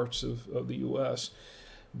various parts of the U.S.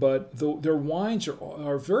 But their wines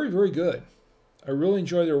are very good. I really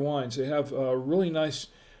enjoy their wines. They have really nice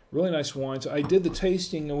wines. I did the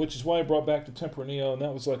tasting, which is why I brought back the Tempranillo, and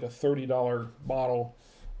that was like a $30 bottle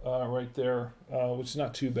right there, which is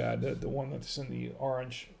not too bad. The one that's in the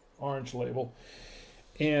orange label,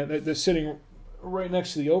 and that's sitting right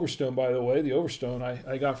next to the Overstone. By the way, the Overstone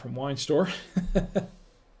I got from Wine Store.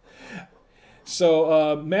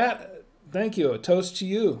 So Matt, thank you. A toast to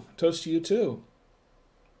you. Toast to you too.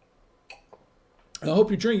 I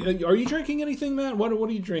hope you're drinking. Are you drinking anything, Matt? What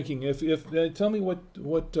are you drinking? If tell me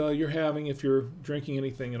what you're having if you're drinking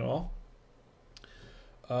anything at all.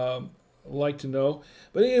 like to know.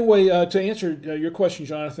 But anyway, to answer your question,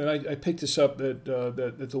 Jonathan, I picked this up at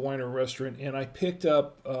the winery restaurant, and I picked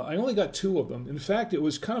up, I only got 2 of them. In fact, it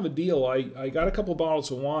was kind of a deal. I got a couple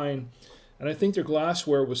bottles of wine, and I think their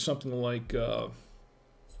glassware was something like, I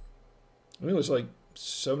mean, it was like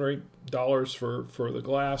 $7 or $8 for the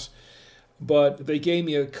glass. But they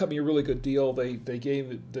cut me a really good deal. They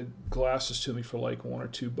gave the glasses to me for like $1 or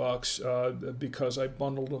 $2 because I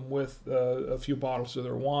bundled them with a few bottles of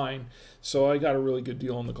their wine. So I got a really good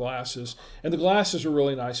deal on the glasses. And the glasses are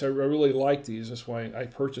really nice. I really like these. That's why I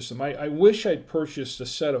purchased them. I wish I'd purchased a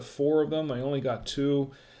set of 4 of them. I only got 2.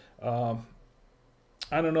 I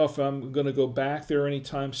don't know if I'm going to go back there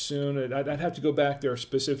anytime soon. I'd have to go back there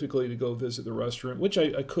specifically to go visit the restaurant, which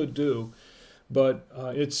I could do. But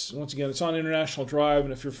it's, once again, it's on International Drive,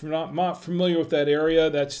 and if you're not familiar with that area,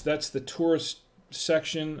 that's the tourist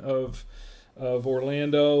section of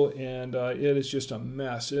Orlando, and it is just a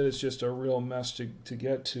mess. It is just a real mess to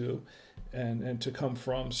get to and to come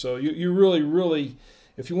from. So you really,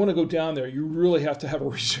 if you want to go down there, you really have to have a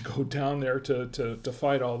reason to go down there to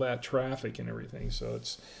fight all that traffic and everything. So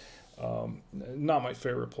it's not my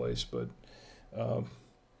favorite place, but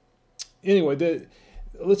anyway,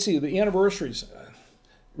 let's see, the anniversaries.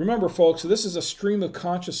 Remember, folks, this is a stream of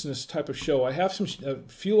consciousness type of show. I have a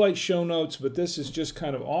few light show notes, but this is just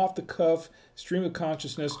kind of off-the-cuff stream of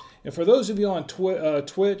consciousness. And for those of you on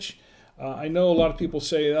Twitch, I know a lot of people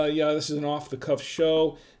say, yeah, this is an off-the-cuff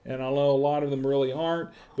show, and I know a lot of them really aren't.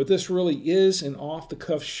 But this really is an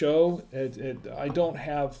off-the-cuff show. I don't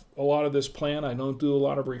have a lot of this planned. I don't do a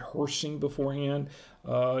lot of rehearsing beforehand.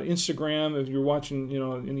 Instagram, if you're watching,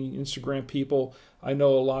 any Instagram people, I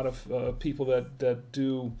know a lot of people that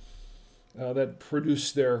do that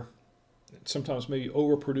produce sometimes maybe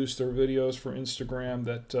overproduce their videos for Instagram.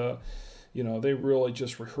 That they really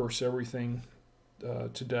just rehearse everything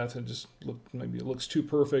to death and just maybe it looks too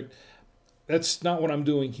perfect. That's not what I'm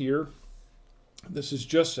doing here. This is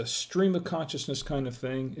just a stream of consciousness kind of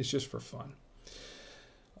thing. It's just for fun.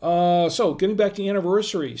 So getting back to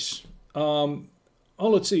anniversaries. Oh,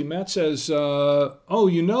 let's see. Matt says, oh,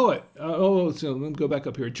 you know it. So let me go back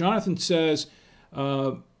up here. Jonathan says,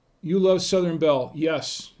 you love Southern Belle.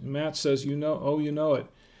 Yes. And Matt says, you know it.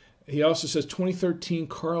 He also says 2013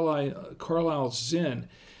 Carlisle Zin.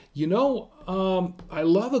 I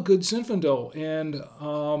love a good Zinfandel, and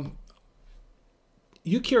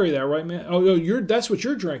you carry that, right, man? Oh, no, that's what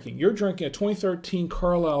you're drinking. You're drinking a 2013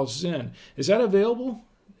 Carlisle Zin. Is that available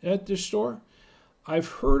at this store? I've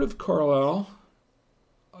heard of Carlisle.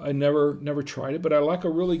 I never tried it, but I like a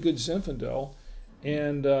really good Zinfandel,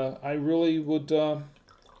 and I really would.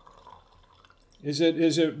 Is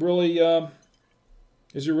it really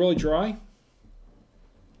dry?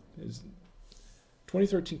 Is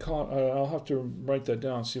 2013? I'll have to write that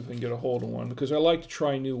down, see if I can get a hold of one, because I like to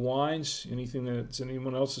try new wines. Anything that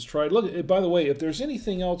anyone else has tried. Look, by the way, if there's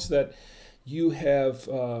anything else that you have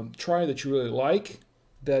tried that you really like,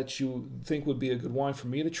 that you think would be a good wine for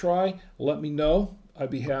me to try, let me know. I'd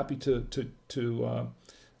be happy to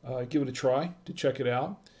give it a try, to check it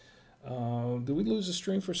out. Did we lose the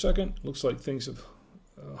stream for a second? Looks like things have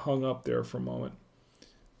hung up there for a moment.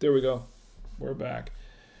 There we go. We're back.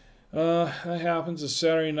 That happens. It's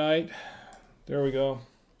Saturday night. There we go.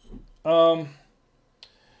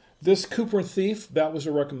 This Cooper and Thief, that was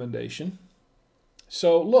a recommendation.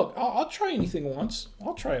 So, look, I'll try anything once.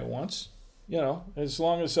 I'll try it once. As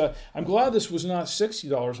long as I'm glad this was not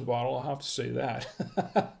 $60 a bottle. I'll have to say that.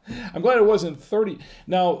 I'm glad it wasn't $30.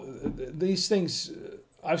 Now, these things,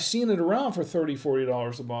 I've seen it around for $30,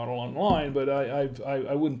 $40 a bottle online, but I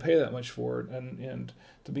wouldn't pay that much for it. And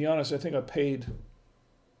to be honest, I think I paid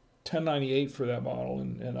 $10.98 for that bottle,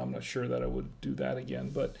 and I'm not sure that I would do that again.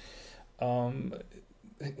 But I'll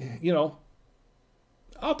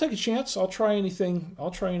take a chance. I'll try anything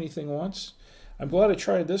once. I'm glad I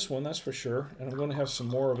tried this one, that's for sure, and I'm going to have some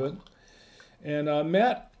more of it. And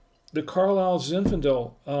Matt, the Carlisle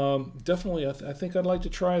Zinfandel, definitely, I think I'd like to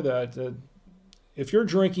try that. If you're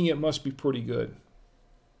drinking, it must be pretty good.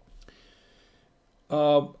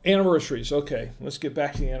 Anniversaries, okay, let's get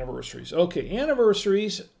back to the anniversaries. Okay,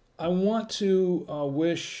 anniversaries, I want to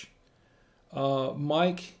wish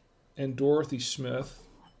Mike and Dorothy Smith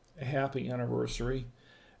a happy anniversary.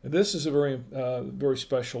 This is a very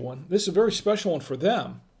special one. This is a very special one for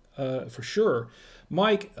them, for sure.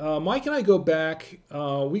 Mike and I go back.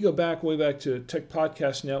 We go back way back to Tech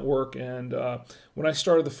Podcast Network, and when I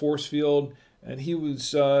started the Force Field, and he was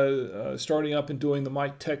starting up and doing the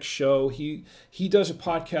Mike Tech Show. He does a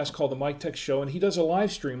podcast called the Mike Tech Show, and he does a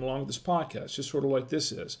live stream along with this podcast, just sort of like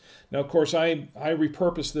this is. Now, of course, I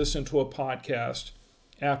repurposed this into a podcast.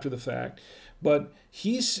 after the fact. But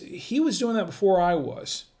he was doing that before I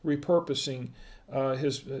was, repurposing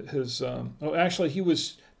actually he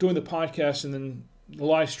was doing the podcast and then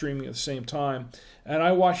live streaming at the same time. And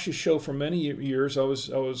I watched his show for many years. I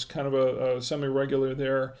was kind of a semi-regular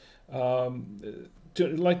there.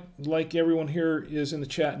 Like everyone here is in the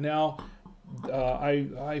chat now,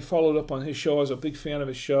 I followed up on his show. I was a big fan of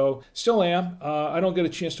his show. Still am. I don't get a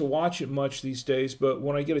chance to watch it much these days, but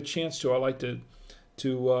when I get a chance to, I like to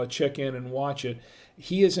check in and watch it.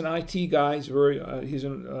 He is an IT guy. He's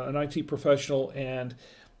an IT professional, and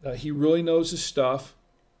he really knows his stuff.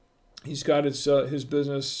 He's got his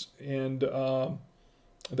business and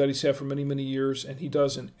that he's had for many years, and he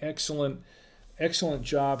does an excellent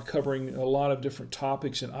job covering a lot of different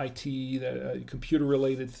topics in IT, computer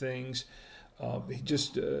related things. He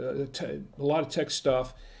just a lot of tech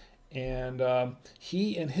stuff, and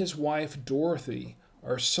he and his wife Dorothy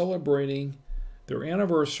are celebrating their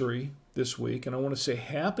anniversary this week, and I want to say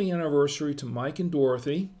happy anniversary to Mike and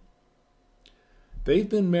Dorothy. They've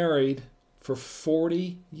been married for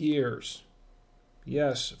 40 years.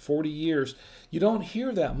 Yes, 40 years. You don't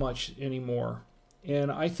hear that much anymore,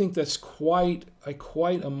 and I think that's quite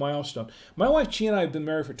a milestone. My wife, she and I have been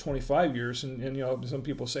married for 25 years, and you know, some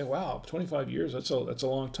people say, wow, 25 years, that's a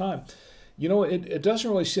long time. You know, it doesn't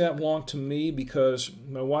really seem that long to me because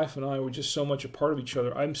my wife and I were just so much a part of each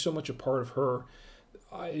other. I'm so much a part of her.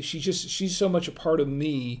 She's so much a part of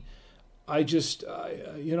me. I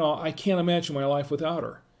can't imagine my life without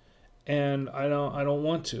her, and I don't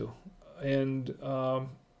want to. And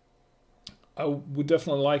I would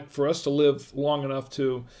definitely like for us to live long enough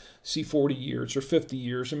to see 40 years or 50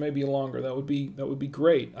 years or maybe longer. That would be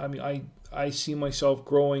great. I mean, I see myself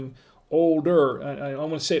growing older. I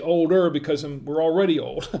want to say older because we're already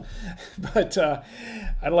old, but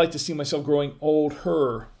I'd like to see myself growing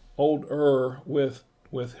older with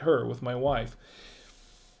her, with my wife.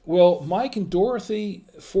 Well, Mike and Dorothy,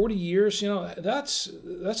 40 years, you know, that's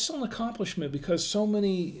still an accomplishment because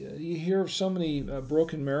you hear of so many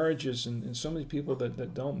broken marriages and so many people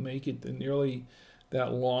that don't make it nearly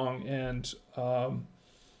that long. And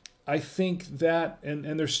I think that,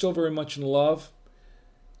 and they're still very much in love.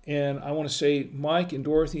 And I want to say, Mike and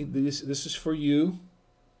Dorothy, this is for you.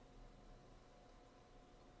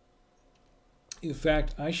 In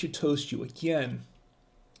fact, I should toast you again.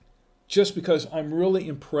 Just because I'm really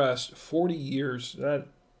impressed. 40 years, that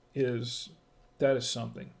is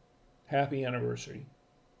something. Happy anniversary.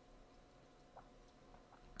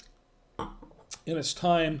 And it's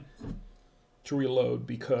time to reload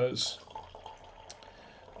because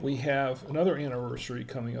we have another anniversary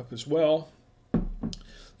coming up as well.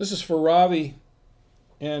 This is for Ravi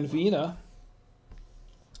and Vina.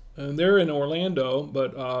 And they're in Orlando,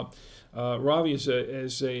 but Ravi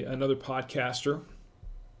is another podcaster.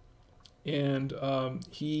 And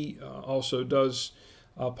he also does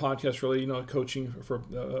podcast related, coaching for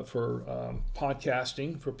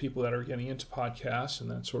podcasting for people that are getting into podcasts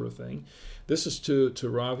and that sort of thing. This is to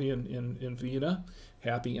Ravi and Vina.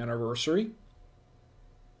 Happy anniversary.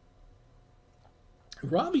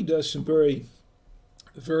 Ravi does some very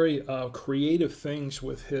creative things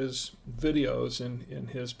with his videos and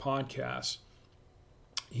his podcasts.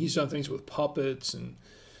 He's done things with puppets, and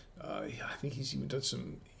I think he's even done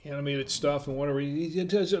some animated stuff and whatever. He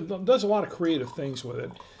does a lot of creative things with it.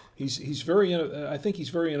 I think he's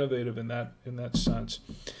very innovative in that sense,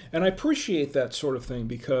 and I appreciate that sort of thing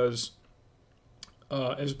because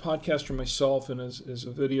as a podcaster myself and as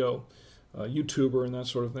a video YouTuber and that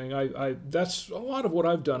sort of thing, that's a lot of what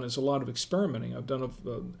I've done is a lot of experimenting. I've done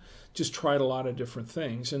just tried a lot of different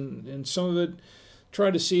things, and some of it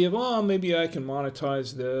tried to see if maybe I can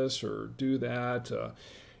monetize this or do that.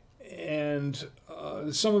 And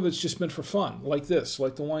some of it's just been for fun, like this,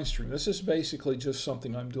 like the wine stream. This is basically just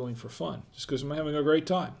something I'm doing for fun, just because I'm having a great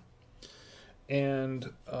time. And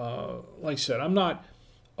like I said, I'm not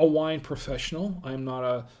a wine professional. I'm not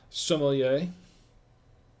a sommelier.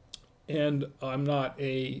 And I'm not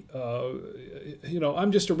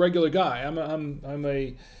I'm just a regular guy. I'm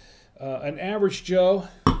an average Joe,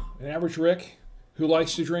 an average Rick who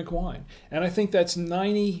likes to drink wine. And I think that's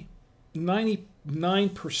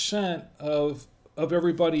 99% of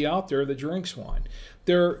everybody out there that drinks wine.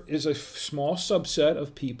 There is a small subset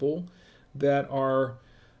of people that are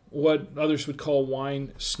what others would call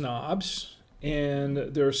wine snobs, and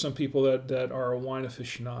there are some people that are wine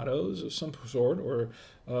aficionados of some sort, or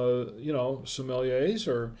sommeliers,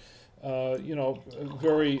 or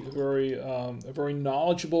very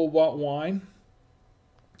knowledgeable about wine.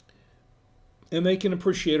 And they can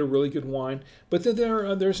appreciate a really good wine. But then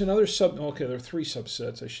there's another there are three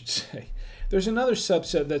subsets, I should say. There's another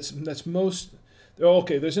subset that's most. Oh,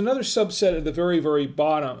 okay, there's another subset at the very, very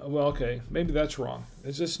bottom. Well, okay, maybe that's wrong.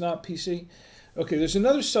 Is this not PC? Okay, there's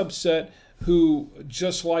another subset who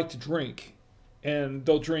just like to drink, and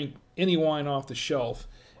they'll drink any wine off the shelf.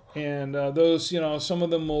 And those, some of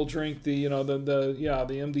them will drink the, the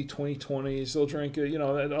MD 2020s. They'll drink,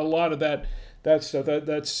 a lot of that stuff.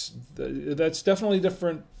 That's definitely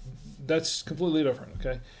different. That's completely different.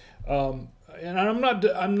 Okay. And I'm not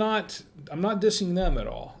dissing them at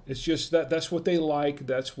all. It's just that's what they like,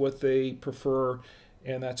 that's what they prefer,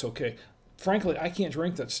 and that's okay. Frankly, I can't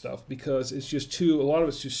drink that stuff because it's just a lot of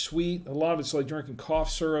it's too sweet. A lot of it's like drinking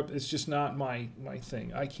cough syrup. It's just not my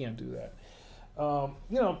thing. I can't do that.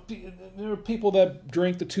 There are people that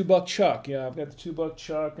drink the $2 Chuck. Yeah, I've got the $2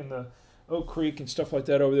 Chuck and the Oak Creek and stuff like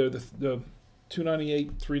that over there. The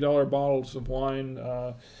 $2.98, $3 bottles of wine.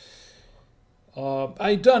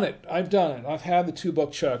 I've done it. I've had the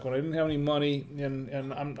 $2 Chuck when I didn't have any money,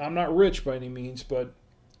 and I'm not rich by any means, but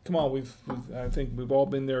come on, I think we've all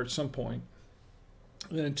been there at some point.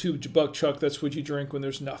 And then $2 Chuck, that's what you drink when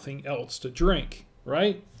there's nothing else to drink,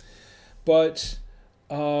 right? But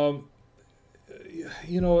really,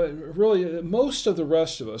 most of the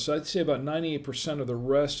rest of us, I'd say about 98% of the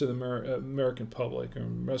rest of the American public, or the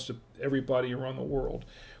rest of everybody around the world,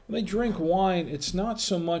 when they drink wine, it's not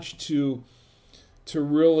so much to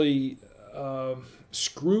really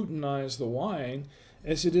scrutinize the wine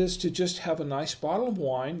as it is to just have a nice bottle of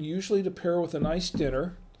wine, usually to pair with a nice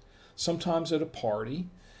dinner, sometimes at a party.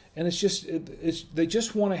 And they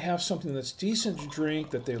just want to have something that's decent to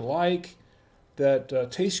drink, that they like, that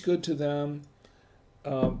tastes good to them,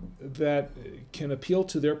 that can appeal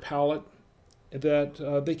to their palate,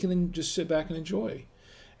 that they can just sit back and enjoy.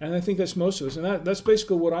 And I think that's most of us. And that's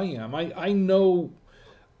basically what I am. I know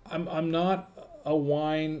I'm not a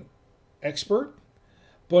wine expert,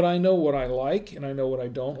 but I know what I like and I know what I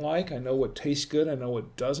don't like. I know what tastes good. I know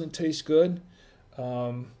what doesn't taste good.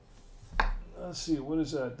 Let's see, what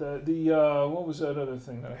is that? What was that other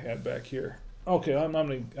thing that I had back here? Okay, I'm not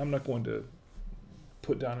going to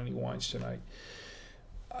put down any wines tonight.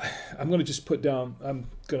 I'm going to just I'm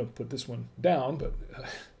going to put this one down, but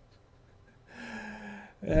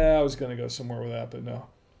I was going to go somewhere with that, but no.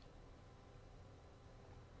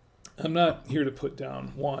 I'm not here to put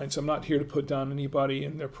down wines. I'm not here to put down anybody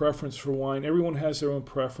and their preference for wine. Everyone has their own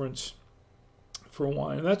preference for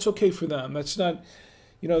wine, and that's okay for them. That's not,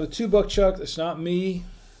 the $2 Chuck, that's not me.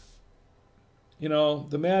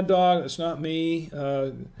 The Mad Dog, that's not me.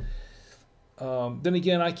 Then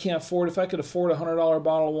again, I can't afford. If I could afford a $100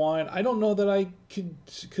 bottle of wine, I don't know that I could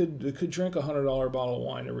drink a $100 bottle of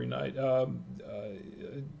wine every night.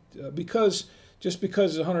 Because just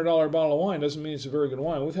because it's a $100 bottle of wine doesn't mean it's a very good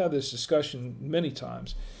wine. We've had this discussion many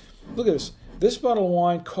times. Look at this. This bottle of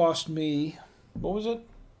wine cost me, what was it?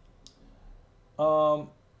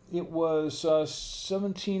 It was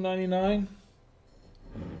 $17.99.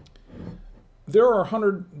 There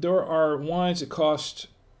are wines that cost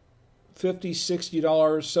 $50, $60,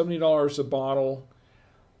 $70 a bottle,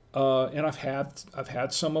 and I've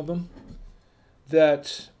had some of them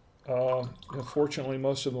that. Fortunately,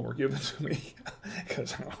 most of them were given to me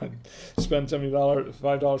because I don't want to spend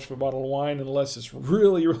 $5 for a bottle of wine unless it's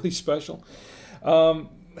really, really special.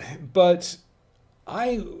 But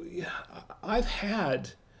I've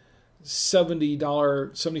had $70,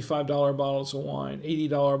 $75 bottles of wine,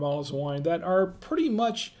 $80 bottles of wine that are pretty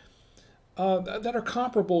much that are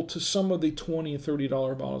comparable to some of the $20 and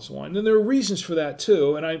 $30 bottles of wine. And there are reasons for that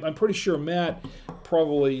too, and I'm pretty sure Matt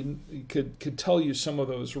probably could tell you some of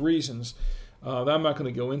those reasons that I'm not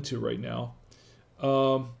going to go into right now.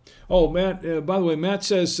 Matt, by the way, Matt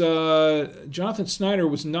says, Jonathan Snyder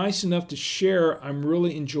was nice enough to share. I'm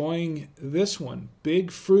really enjoying this one. Big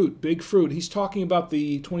fruit, big fruit. He's talking about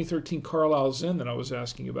the 2013 Carlisle Zin that I was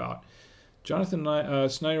asking about. Jonathan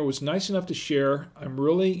Snyder was nice enough to share. I'm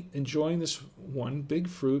really enjoying this one. Big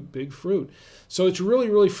fruit, big fruit. So it's really,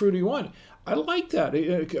 really fruity wine. I like that.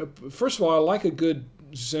 First of all, I like a good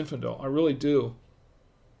Zinfandel. I really do.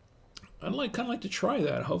 I'd kind of like to try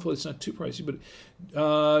that. Hopefully it's not too pricey. But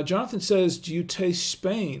Jonathan says, do you taste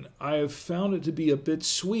Spain? I have found it to be a bit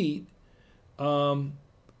sweet. GM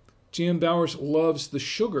Bowers loves the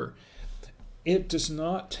sugar. It does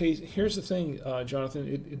not taste, here's the thing, Jonathan,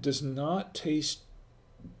 it does not taste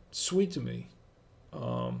sweet to me.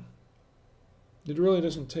 It really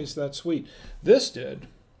doesn't taste that sweet. This did.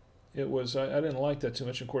 It was, I didn't like that too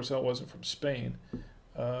much. Of course, that wasn't from Spain.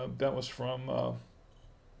 That was from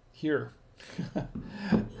here.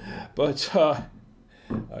 But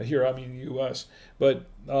here, I mean U.S. But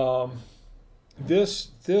This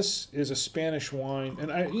is a Spanish wine,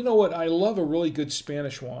 and you know what? I love a really good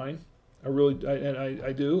Spanish wine.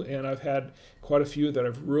 I do, and I've had quite a few that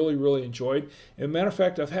I've really enjoyed. As a matter of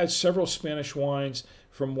fact, I've had several Spanish wines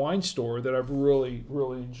from Wine Store that I've really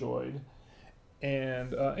enjoyed,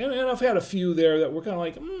 and I've had a few there that were kind of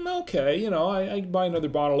like, okay, you know, I buy another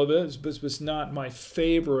bottle of it. It's not my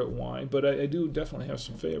favorite wine, but I do definitely have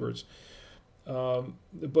some favorites.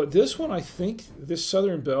 But this one, I think, this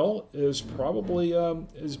Southern Belle is probably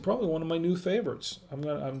one of my new favorites. I'm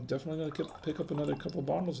definitely gonna pick up another couple of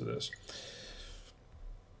bottles of this.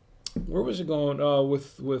 Where was it going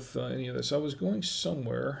with any of this? I was going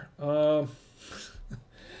somewhere.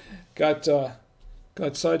 Got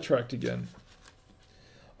sidetracked again.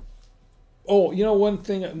 Oh, you know,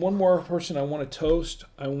 one more person I want to toast.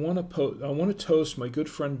 I want to toast my good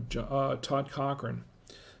friend Todd Cochran.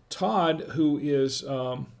 Todd, who is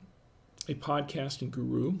a podcasting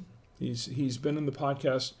guru, he's been in the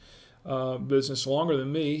podcast business longer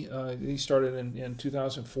than me. He started in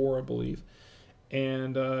 2004, I believe,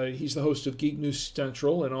 and he's the host of Geek News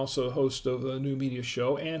Central and also the host of a new media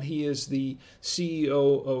show. And he is the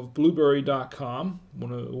CEO of Blueberry.com,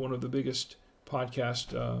 one of the biggest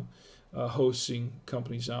podcast hosting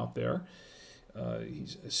companies out there.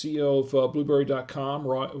 He's CEO of Blueberry.com,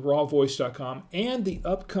 RawVoice.com, and the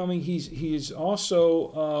upcoming. He's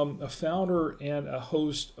also a founder and a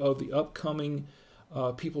host of the upcoming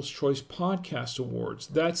People's Choice Podcast Awards.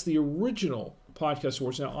 That's the original podcast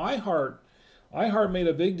awards. Now, iHeart made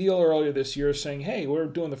a big deal earlier this year, saying, "Hey, we're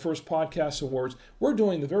doing the first podcast awards. We're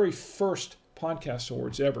doing the very first podcast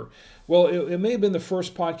awards ever." Well, it may have been the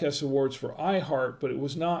first podcast awards for iHeart, but it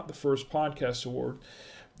was not the first podcast award.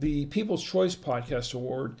 The People's Choice Podcast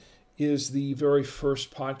Award is the very first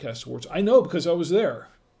podcast awards. I know because I was there.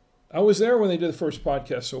 I was there when they did the first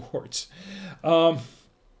podcast awards.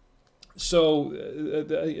 So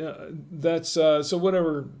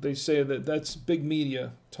whatever they say, that's big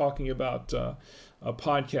media talking about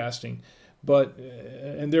podcasting, but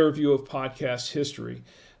and their view of podcast history.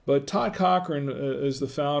 But Todd Cochran is the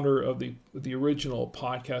founder of the original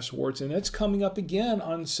Podcast Awards, and that's coming up again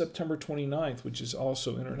on September 29th, which is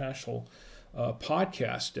also International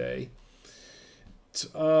Podcast Day.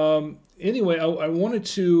 Anyway, I wanted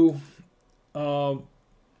to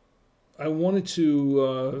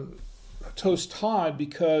toast Todd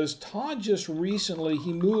because Todd just recently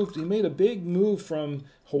he made a big move from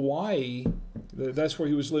Hawaii. That's where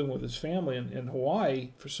he was living with his family in Hawaii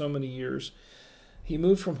for so many years. He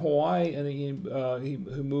moved from Hawaii and he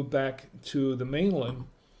moved back to the mainland,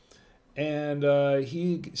 and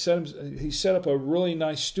he set up a really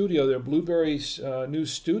nice studio there, Blueberry's new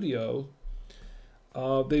studio.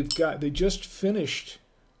 They just finished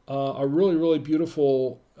a really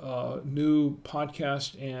beautiful new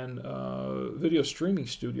podcast and video streaming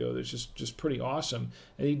studio that's just pretty awesome.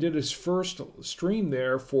 And he did his first stream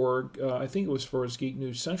there for I think it was for his Geek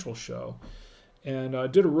News Central show. And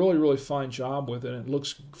did a really fine job with it. It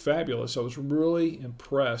looks fabulous. I was really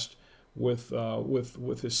impressed with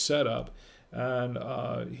his setup, and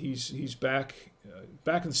he's back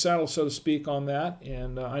in the saddle, so to speak, on that.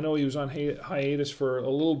 And I know he was on hiatus for a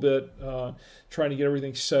little bit, trying to get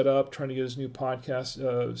everything set up, trying to get his new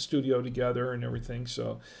podcast studio together and everything.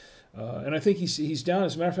 So, and I think he's down.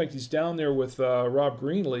 As a matter of fact, he's down there with Rob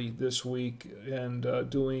Greenlee this week and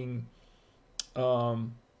doing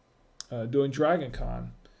Dragon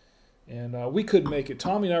Con, and we couldn't make it.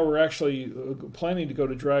 Tommy and I were actually planning to go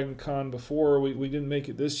to Dragon Con before. We didn't make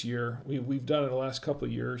it this year. We've done it the last couple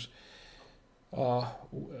of years. I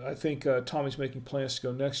think Tommy's making plans to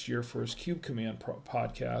go next year for his Cube Command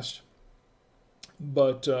podcast,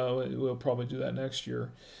 but we'll probably do that next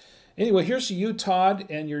year. Anyway, here's to you, Todd,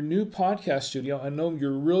 and your new podcast studio. I know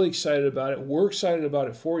you're really excited about it. We're excited about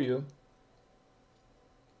it for you.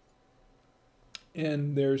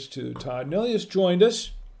 And there's to Todd. Nelia's joined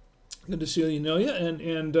us. Good to see you, Nelia.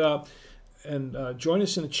 And join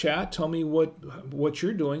us in the chat. Tell me what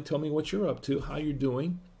you're doing. Tell me what you're up to, how you're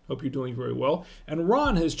doing. Hope you're doing very well. And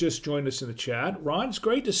Ron has just joined us in the chat. Ron, it's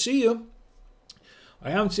great to see you.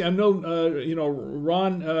 I've known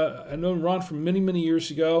Ron. I've known Ron from many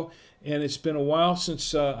years ago, and it's been a while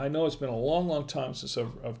since I know it's been a long time since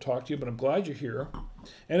I've talked to you. But I'm glad you're here.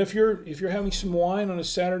 And if you're having some wine on a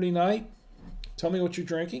Saturday night, tell me what you're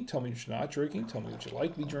drinking. Tell me what you're not drinking. Tell me what you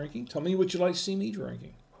like me drinking. Tell me what you like to see me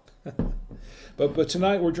drinking. But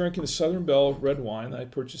tonight we're drinking the Southern Belle red wine. I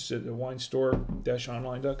purchased it at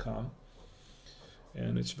winestore-online.com.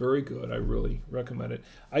 And it's very good. I really recommend it.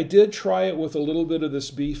 I did try it with a little bit of this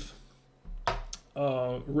beef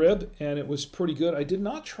rib, and it was pretty good. I did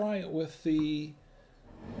not try it with the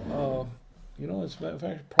You know, as a matter of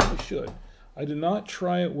fact, I probably should. I did not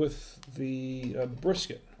try it with the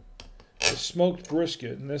brisket, the smoked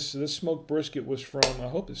brisket. And this smoked brisket was from, I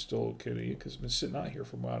hope it's still okay to eat because it's been sitting out here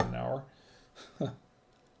for about an hour.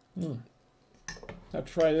 I'll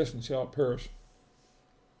try this and see how it pairs.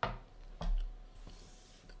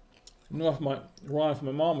 You know, if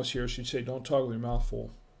my mom was here, she'd say, don't talk with your mouth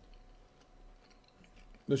full.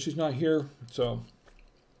 But she's not here, so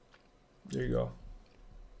there you go.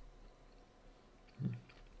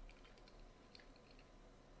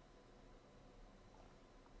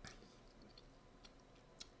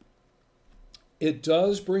 It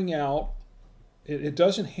does bring out, it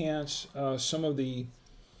does enhance some of the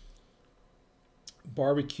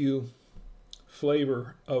barbecue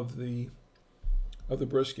flavor of the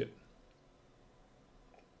brisket.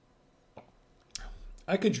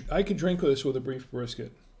 I could drink this with a beef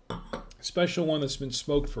brisket, especially one that's been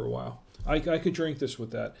smoked for a while. I could drink this with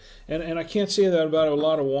that, and I can't say that about a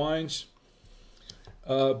lot of wines,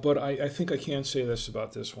 but I think I can say this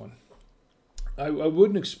about this one. I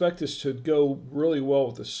wouldn't expect this to go really well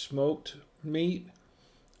with the smoked meat.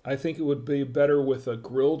 I think it would be better with a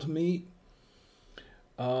grilled meat,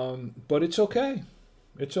 but it's okay.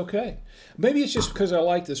 It's okay. Maybe it's just because I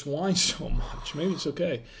like this wine so much. Maybe it's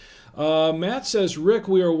okay. Matt says, Rick,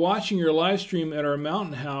 we are watching your live stream at our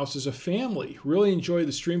mountain house as a family. Really enjoyed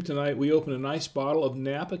the stream tonight. We opened a nice bottle of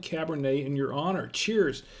Napa Cabernet in your honor.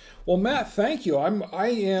 Cheers. Well, Matt, thank you. I'm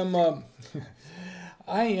humbled.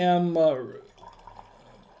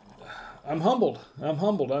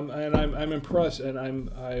 I'm impressed, and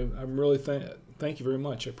I'm really thank you very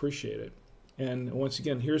much. I appreciate it. And once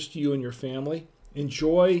again, here's to you and your family.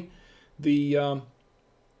 Enjoy the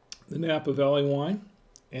Napa Valley wine.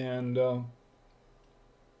 And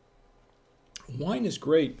wine is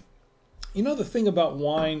great. You know, the thing about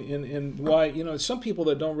wine and why, you know, some people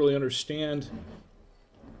that don't really understand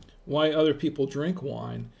why other people drink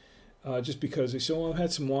wine, just because they say, well, I've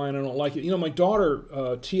had some wine, I don't like it. You know, my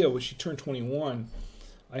daughter, Tia, when she turned 21,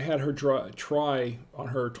 I had her try on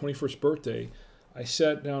her 21st birthday. I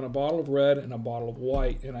set down a bottle of red and a bottle of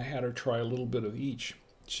white, and I had her try a little bit of each.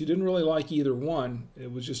 She didn't really like either one.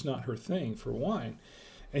 It was just not her thing for wine.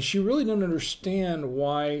 And she really didn't understand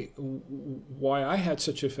why I had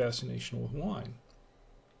such a fascination with wine.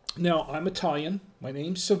 Now, I'm Italian. My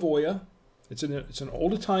name's Savoia. It's an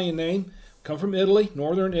old Italian name. Come from Italy,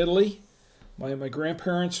 northern Italy. My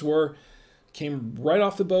grandparents came right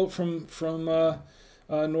off the boat from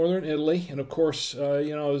northern Italy. And of course,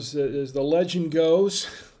 you know, as the legend goes,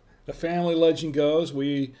 the family legend goes,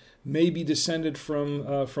 we may be descended from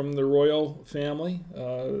the royal family,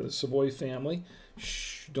 Savoy family.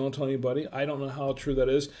 Shh, don't tell anybody. I don't know how true that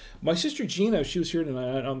is. My sister Gina, she was here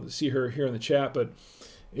tonight. I don't see her here in the chat, but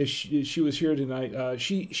if she was here tonight.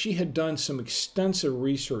 She had done some extensive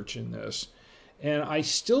research in this, and I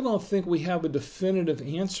still don't think we have a definitive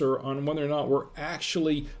answer on whether or not we're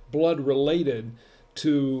actually blood related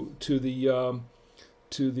to the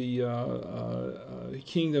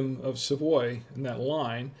Kingdom of Savoy in that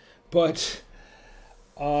line, but.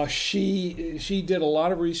 She did a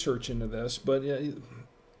lot of research into this, but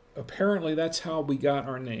apparently that's how we got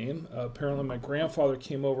our name. Apparently my grandfather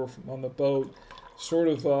came over on the boat, sort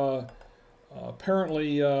of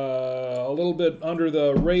apparently a little bit under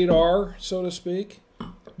the radar, so to speak,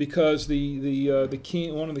 because the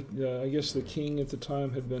king, one of the I guess the king at the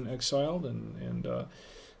time had been exiled, and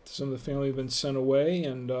some of the family had been sent away,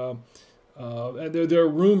 and there are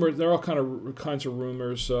rumors. There are all kinds of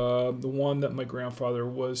rumors. The one that my grandfather there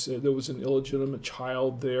was an illegitimate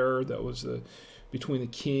child there that was between the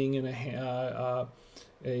king and a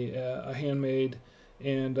handmaid,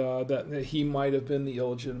 and that he might have been the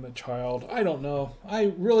illegitimate child. I don't know. I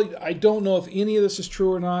don't know if any of this is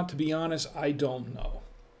true or not. To be honest, I don't know.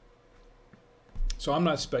 So I'm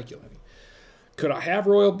not speculating. Could I have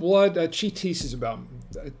royal blood? She teases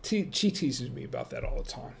me about that all the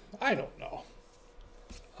time. I don't know.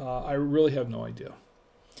 I really have no idea.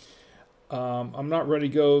 I'm not ready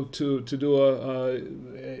to go to do a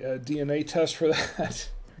DNA test for that,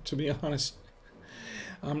 to be honest.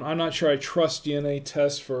 I'm not sure I trust DNA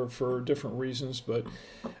tests for different reasons, but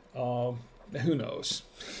who knows?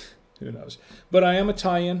 Who knows? But I am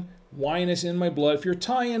Italian. Wine is in my blood. If you're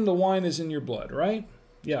Italian, the wine is in your blood, right?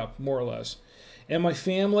 Yeah, more or less. And my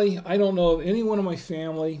family, I don't know of anyone in my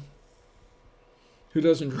family who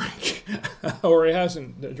doesn't drink or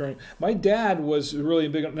hasn't drank. My dad was really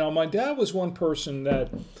big. Now, my dad was one person that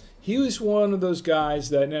he was one of those guys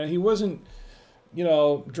that, now he wasn't, you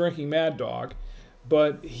know, drinking Mad Dog,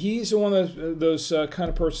 But he's one of those kind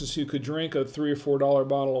of persons who could drink a $3 or $4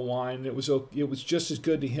 bottle of wine. It was just as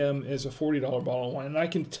good to him as a $40 bottle of wine, and I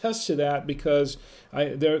can attest to that because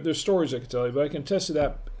there's stories I could tell you, but I can attest to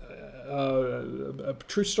that. A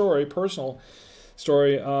true story, personal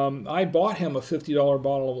story. I bought him a $50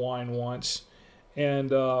 bottle of wine once,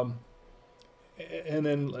 and then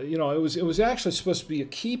it was actually supposed to be a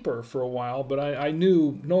keeper for a while, but I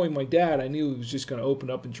knew, knowing my dad, I knew he was just going to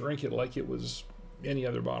open up and drink it like it was any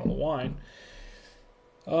other bottle of wine.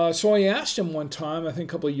 So I asked him one time, I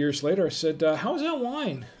think a couple of years later, I said, "How's that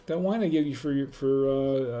wine? That wine I gave you for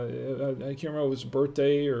I can't remember if it was a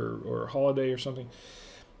birthday or a holiday or something.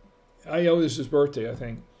 I know it was his birthday, I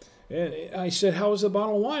think." And I said, "How was the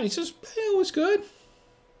bottle of wine?" He says, "Hey, it was good.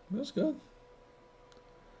 It was good."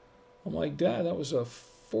 I'm like, "Dad, that was a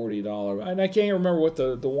 $40," and I can't remember what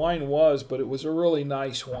the wine was, but it was a really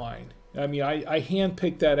nice wine. I mean, I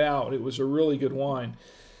handpicked that out. It was a really good wine,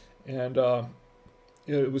 and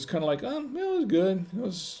it was kind of like, it was good. It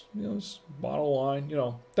was bottle of wine.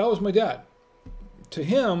 That was my dad. To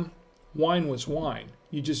him, wine was wine.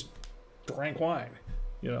 You just drank wine.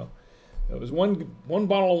 It was one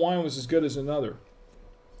bottle of wine was as good as another.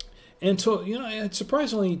 And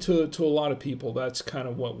surprisingly to a lot of people, that's kind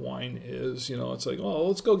of what wine is. It's like, oh,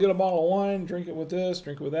 let's go get a bottle of wine, drink it with this,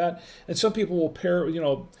 drink it with that. And some people will pair,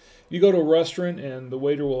 you go to a restaurant and the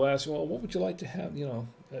waiter will ask, well, what would you like to have?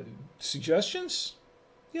 Suggestions?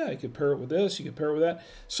 Yeah, you could pair it with this, you could pair it with that.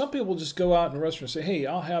 Some people just go out in a restaurant and say, hey,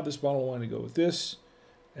 I'll have this bottle of wine to go with this.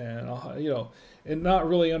 And, and not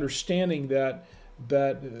really understanding that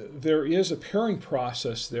there is a pairing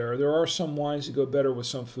process there. There are some wines that go better with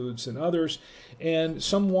some foods than others, and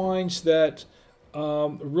some wines that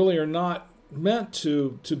really are not meant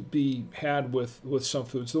to be had with some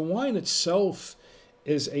foods. The wine itself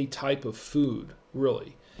is a type of food,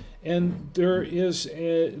 really. And there's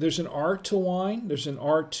an art to wine. There's an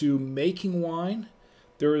art to making wine.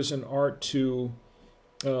 There is an art to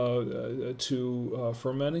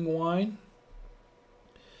fermenting wine.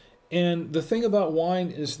 And the thing about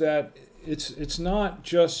wine is that it's not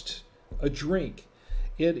just a drink.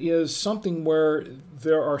 It is something where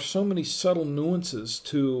there are so many subtle nuances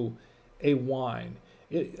to a wine.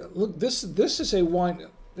 Look, this is a wine.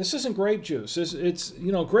 This isn't grape juice. It's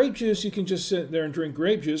grape juice. You can just sit there and drink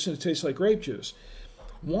grape juice, and it tastes like grape juice.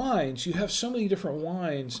 Wines, you have so many different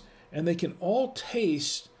wines, and they can all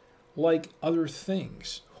taste like other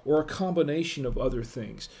things or a combination of other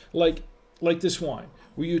things. Like this wine,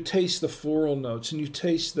 where you taste the floral notes, and you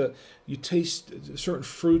taste certain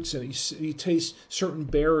fruits in it. You taste certain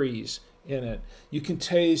berries in it. You can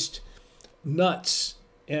taste nuts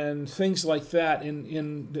and things like that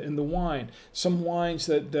in the wine. Some wines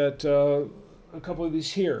that a couple of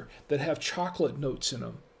these here that have chocolate notes in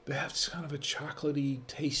them. They have kind of a chocolatey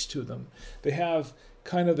taste to them. They have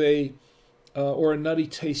kind of a nutty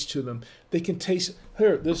taste to them. They can taste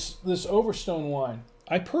here this Overstone wine.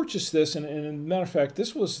 I purchased this, and as a matter of fact,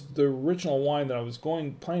 this was the original wine that I was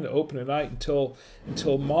planning to open tonight until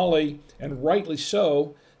Molly, and rightly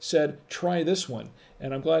so, said, try this one.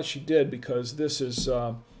 And I'm glad she did, because this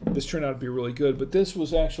turned out to be really good. But this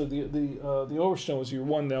was actually the Overstone was the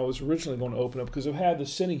one that I was originally going to open up, because I've had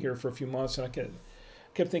this sitting here for a few months, and I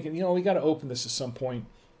kept thinking, we got to open this at some point.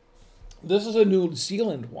 This is a New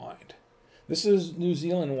Zealand wine. This is New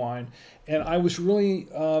Zealand wine, and I was really,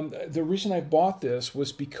 the reason I bought this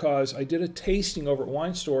was because I did a tasting over at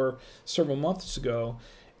Wine Store several months ago,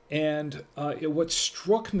 and what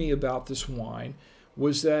struck me about this wine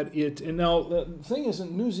was that and now the thing is,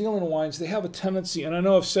 in New Zealand wines, they have a tendency, and I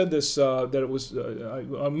know I've said this, that it was, I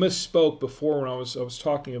misspoke before when I was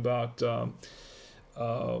talking about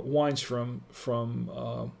wines from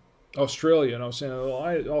Australia, and I was saying,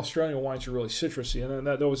 Australian wines are really citrusy, and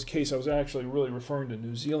that was the case. I was actually really referring to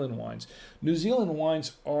New Zealand wines. New Zealand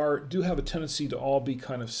wines do have a tendency to all be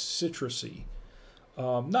kind of citrusy.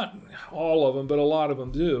 Not all of them, but a lot of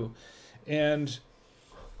them do. And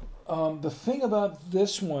the thing about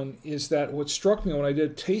this one is that what struck me when I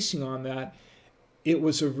did tasting on that, it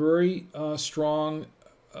was a very strong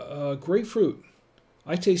grapefruit.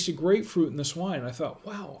 I tasted grapefruit in this wine, and I thought,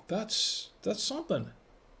 wow, that's something.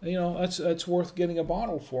 That's worth getting a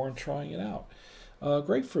bottle for and trying it out.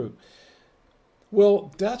 Grapefruit.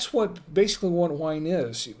 Well, that's basically what wine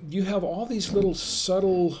is. You have all these little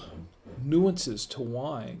subtle nuances to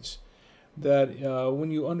wines that when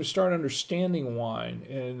you start understanding wine,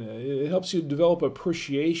 and it helps you develop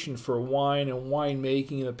appreciation for wine and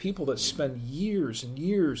winemaking, and the people that spend years and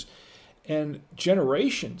years and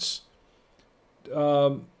generations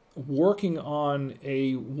working on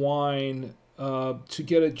a wine to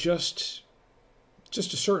get it just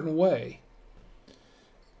just a certain way.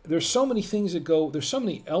 There's so many things that go, there's so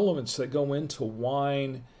many elements that go into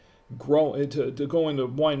wine to go into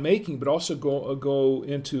wine making, but also go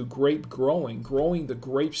into grape growing the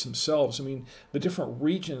grapes themselves. I mean, the different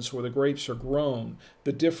regions where the grapes are grown,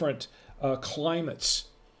 the different climates,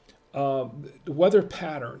 weather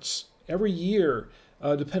patterns. Every year,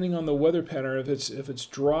 depending on the weather pattern, if it's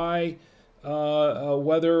dry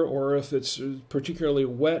weather, or if it's particularly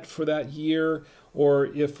wet for that year, or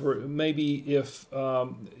if the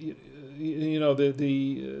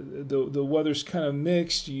weather's kind of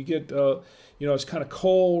mixed, you get it's kind of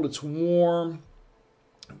cold, it's warm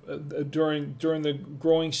during the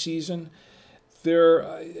growing season.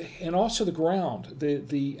 And also the ground,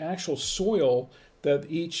 the actual soil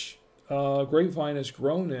that each grapevine is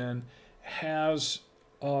grown in has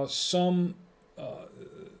some.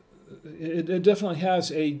 It definitely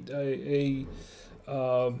has a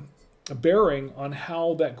bearing on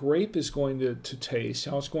how that grape is going to taste,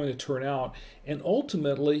 how it's going to turn out, and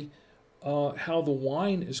ultimately how the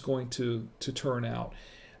wine is going to turn out.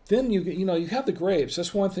 Then you have the grapes.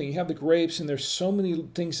 That's one thing. You have the grapes, and there's so many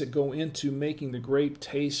things that go into making the grape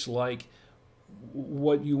taste like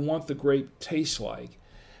what you want the grape taste like.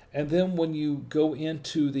 And then when you go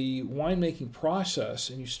into the winemaking process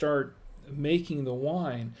and you start making the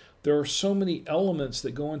wine, there are so many elements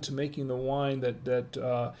that go into making the wine that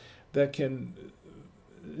the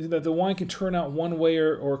wine can turn out one way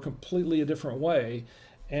or completely a different way,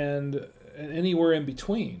 and anywhere in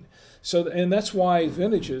between. So, and that's why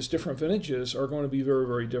different vintages are going to be very,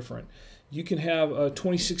 very different. You can have a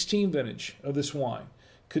 2016 vintage of this wine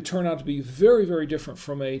could turn out to be very, very different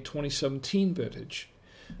from a 2017 vintage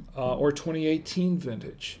or 2018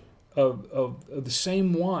 vintage of the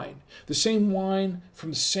same wine. The same wine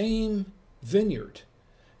from the same vineyard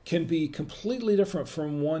can be completely different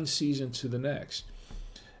from one season to the next.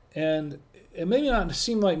 And it may not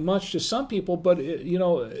seem like much to some people, but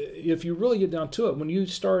if you really get down to it, when you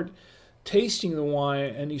start tasting the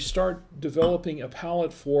wine and you start developing a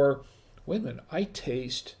palate for, wait a minute, I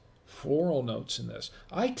taste floral notes in this.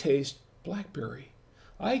 I taste blackberry.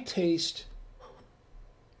 I taste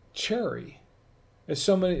cherry. As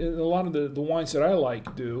a lot of the wines that I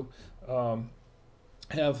like do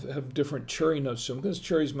have different cherry notes to them, because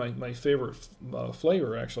cherry is my favorite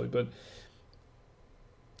flavor, actually. But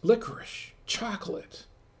licorice, chocolate,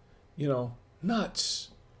 nuts,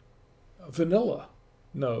 vanilla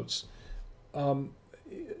notes,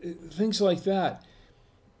 things like that.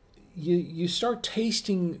 You start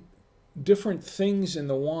tasting different things in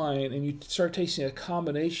the wine, and you start tasting a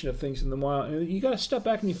combination of things in the wine, and you got to step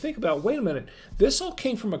back and you think about, wait a minute, this all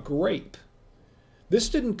came from a grape. This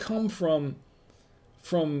didn't come from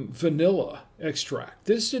vanilla extract.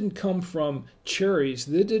 This didn't come from cherries.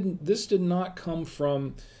 This did not come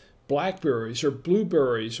from blackberries or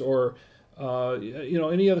blueberries or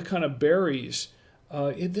any other kind of berries.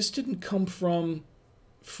 This didn't come from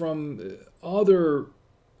other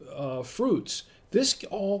fruits. This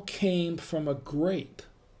all came from a grape.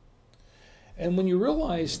 And when you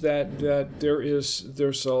realize that there's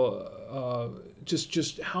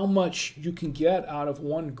just how much you can get out of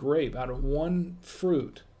one grape, out of one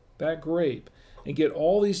fruit, that grape, and get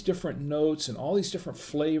all these different notes and all these different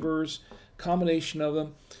flavors, combination of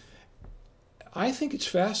them, I think it's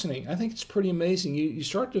fascinating. I think it's pretty amazing. You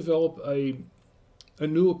start to develop a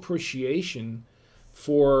new appreciation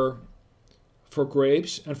for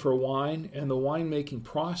grapes and for wine and the winemaking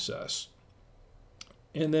process.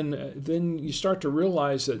 And then you start to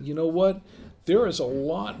realize that, you know what, there is a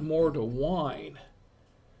lot more to wine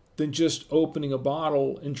than just opening a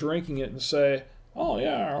bottle and drinking it and say, oh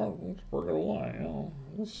yeah, it's pretty good wine.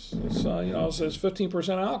 It says 15%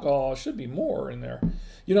 alcohol. It should be more in there.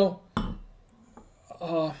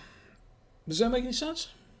 Does that make any sense?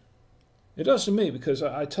 It does to me, because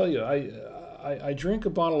I tell you, I drink a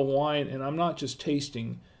bottle of wine, and I'm not just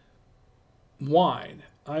tasting wine.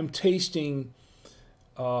 I'm tasting.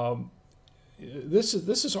 This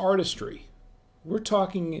is artistry. We're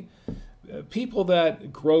talking people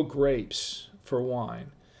that grow grapes for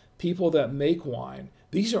wine, people that make wine.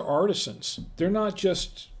 These are artisans. They're not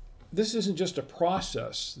just. This isn't just a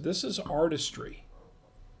process. This is artistry.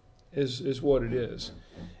 Is what it is,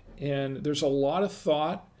 and there's a lot of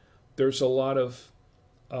thought. There's a lot of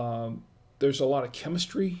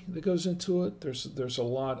chemistry that goes into it. There's a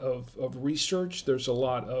lot of research. There's a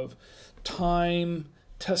lot of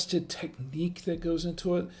time-tested technique that goes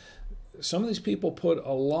into it. Some of these people put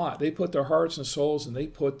a lot. They put their hearts and souls, and they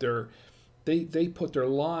put their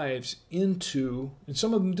lives into, and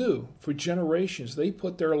some of them do, for generations. They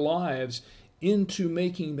put their lives into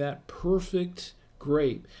making that perfect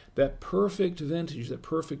grape, that perfect vintage, that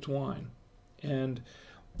perfect wine. And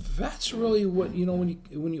that's really what, you know,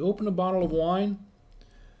 when you open a bottle of wine,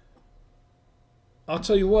 I'll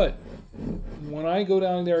tell you what, when I go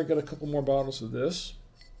down there, I got a couple more bottles of this.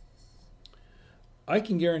 I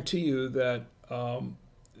can guarantee you that, and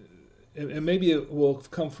maybe it will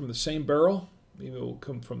come from the same barrel, maybe it will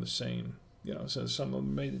come from the same, you know, so some of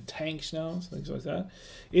them are made in tanks now, things like that.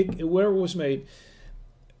 Where it was made,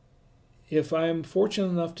 if I'm fortunate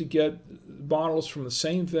enough to get bottles from the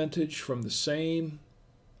same vintage, from the same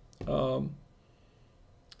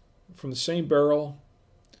barrel,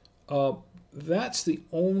 that's the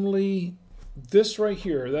only, this right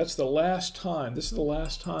here, that's the last time, this is the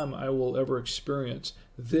last time I will ever experience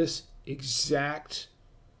this exact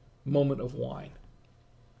moment of wine.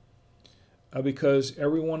 Because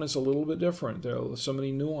everyone is a little bit different. There are so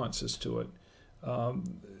many nuances to it.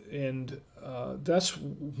 That's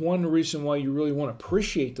one reason why you really want to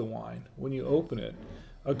appreciate the wine when you open it,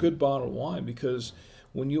 a good bottle of wine, because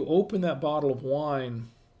when you open that bottle of wine,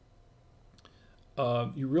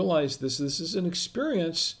 you realize this is an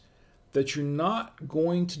experience that you're not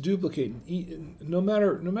going to duplicate. No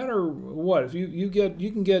matter what, if you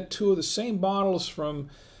can get two of the same bottles from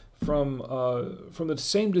the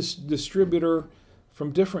same distributor,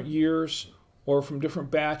 from different years or from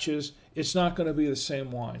different batches, it's not going to be the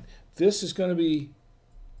same wine. This is going to be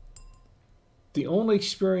the only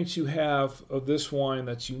experience you have of this wine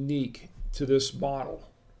that's unique to this bottle,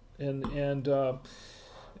 and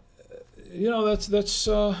you know,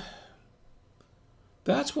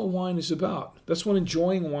 that's what wine is about. That's what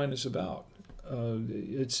enjoying wine is about.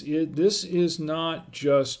 This is not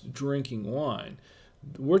just drinking wine.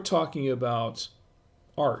 We're talking about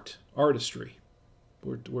artistry.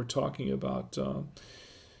 We're talking about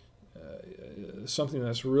something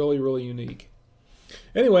that's really, really unique.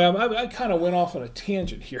 Anyway, I kind of went off on a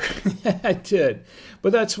tangent here. I did.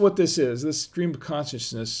 But that's what this is, this stream of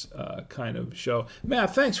consciousness kind of show.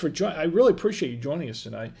 Matt, thanks for joining. I really appreciate you joining us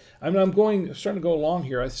tonight. I'm starting to go along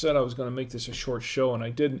here. I said I was going to make this a short show, and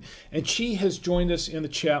I didn't. And Chi has joined us in the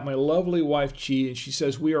chat, my lovely wife, Chi, and she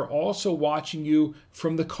says, we are also watching you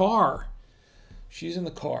from the car. She's in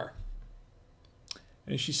the car.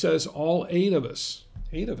 And she says, all 8 of us.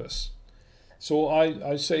 8 of us. So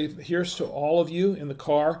I say, here's to all of you in the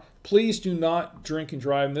car. Please do not drink and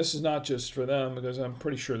drive. And this is not just for them, because I'm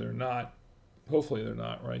pretty sure they're not. Hopefully they're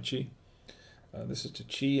not, right, Chi? This is to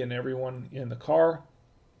Chi and everyone in the car.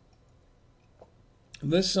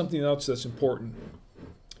 And this is something else that's important.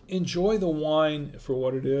 Enjoy the wine for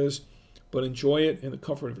what it is, but enjoy it in the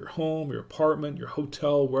comfort of your home, your apartment, your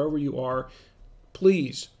hotel, wherever you are.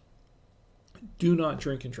 Please do not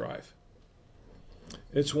drink and drive.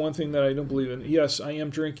 It's one thing that I don't believe in. Yes, I am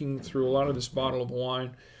drinking through a lot of this bottle of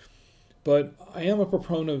wine, but I am a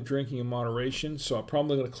proponent of drinking in moderation, so I'm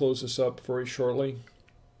probably going to close this up very shortly.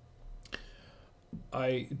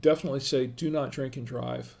 I definitely say do not drink and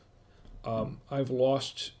drive. I've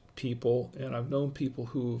lost people, and I've known people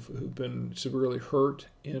who've been severely hurt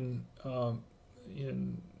in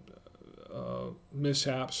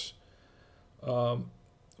mishaps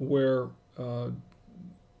where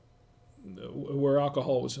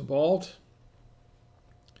alcohol was involved.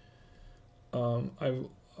 I've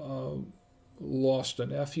lost a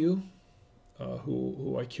nephew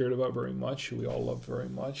who I cared about very much, who we all loved very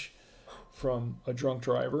much, from a drunk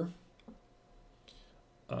driver.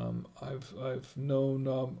 I've known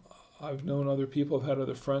other people. I've had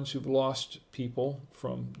other friends who've lost people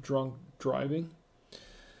from drunk driving.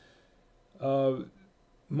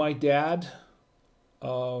 My dad.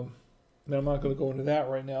 Now, I'm not going to go into that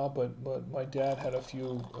right now, but my dad had a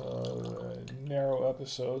few narrow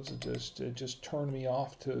episodes. It just turned me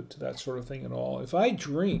off to that sort of thing at all. If I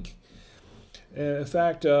drink, in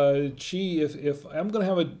fact, if I'm going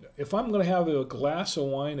to have a glass of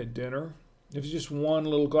wine at dinner, if it's just one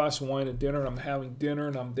little glass of wine at dinner, and I'm having dinner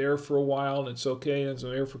and I'm there for a while and it's okay, and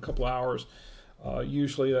I'm there for a couple hours,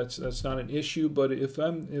 usually that's not an issue. But if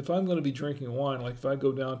I'm going to be drinking wine, like if I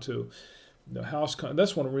go down to the house,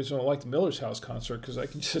 that's one of the reasons I like the Miller's House concert, because I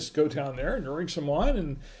can just go down there and drink some wine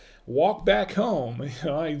and walk back home. You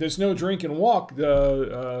know, there's no drink and walk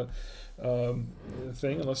thing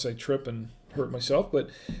unless I trip and hurt myself. But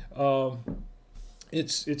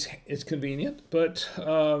it's convenient. But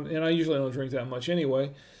and I usually don't drink that much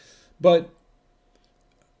anyway. But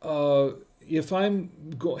if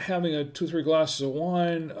I'm having 2 or 3 glasses of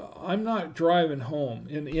wine, I'm not driving home.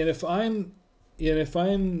 And if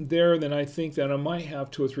I'm there, then I think that I might have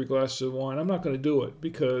 2 or 3 glasses of wine. I'm not going to do it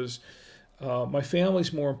because my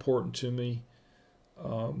family's more important to me.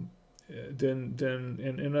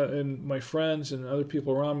 and my friends and other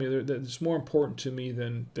people around me, it's more important to me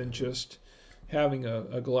than just having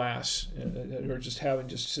a glass or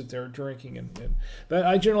just sit there drinking and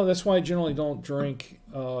that's why I generally don't drink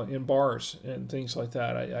in bars and things like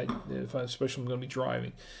that. Especially if I'm going to be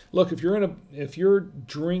driving. Look, if you're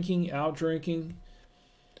out drinking,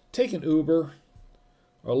 take an Uber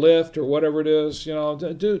or Lyft or whatever it is,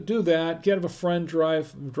 do that. Get a friend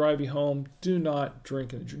drive you home. Do not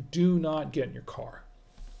drink do not get in your car.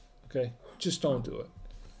 Okay, just don't do it.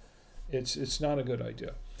 It's not a good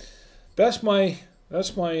idea. That's my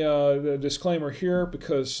disclaimer here,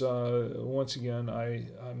 because once again,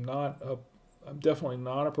 I'm definitely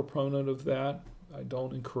not a proponent of that. I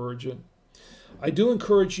don't encourage it. I do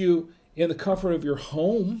encourage you in the comfort of your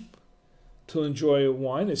home to enjoy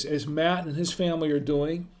wine, as Matt and his family are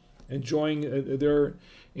doing, enjoying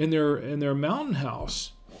in their mountain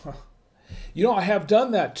house. I have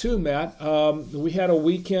done that too, Matt. We had a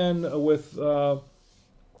weekend with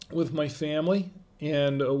my family,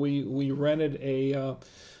 and we rented a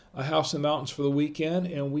house in the mountains for the weekend,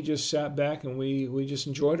 and we just sat back and we just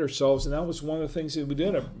enjoyed ourselves. And that was one of the things that we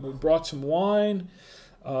did. We brought some wine.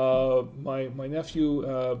 My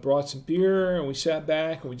nephew brought some beer, and we sat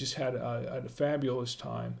back and we just had a fabulous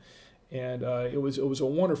time. And it was a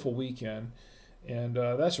wonderful weekend. And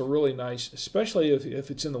that's a really nice, especially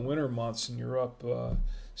if it's in the winter months and you're up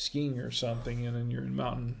skiing or something, and then you're in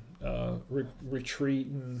mountain retreat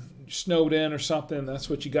and snowed in or something. That's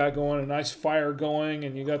what you got going, a nice fire going,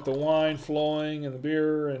 and you got the wine flowing and the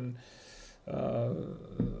beer and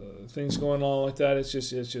things going on like that.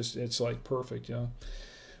 It's like perfect,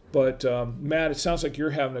 But Matt, it sounds like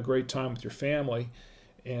you're having a great time with your family,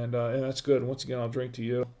 and that's good. Once again, I'll drink to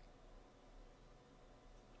you.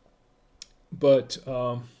 But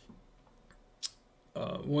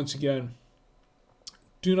once again,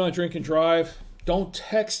 do not drink and drive. Don't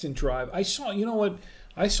text and drive. I saw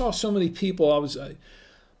so many people.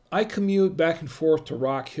 I commute back and forth to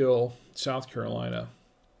Rock Hill, South Carolina.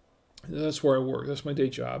 That's where I work. That's my day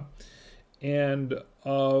job. And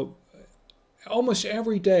almost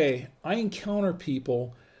every day, I encounter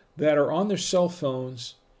people that are on their cell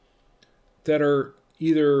phones, that are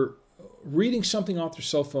either reading something off their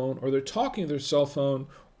cell phone, or they're talking to their cell phone,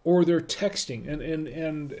 or they're texting.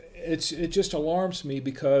 And it just alarms me,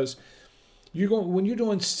 because when you're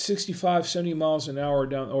doing 65, 70 miles an hour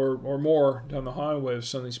down or more down the highway, as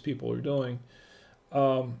some of these people are doing,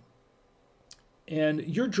 and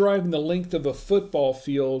you're driving the length of a football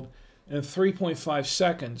field in 3.5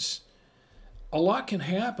 seconds, a lot can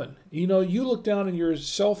happen. You look down at your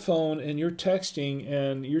cell phone and you're texting,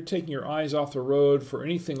 and you're taking your eyes off the road for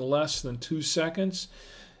anything less than 2 seconds.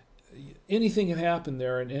 Anything can happen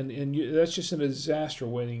there, and that's just a disaster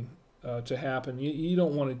waiting to happen. You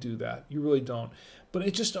don't want to do that. You really don't. But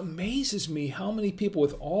it just amazes me how many people,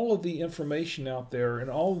 with all of the information out there and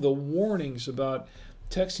all of the warnings about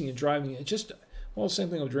texting and driving, same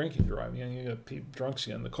thing with drinking and driving. You got people drunks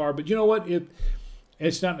in the car. But you know what?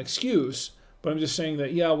 It's not an excuse. But I'm just saying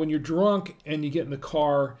that, when you're drunk and you get in the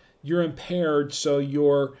car, you're impaired, so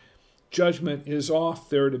your judgment is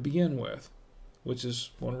off there to begin with, which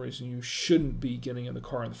is one reason you shouldn't be getting in the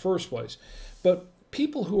car in the first place. But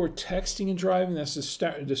people who are texting and driving, that's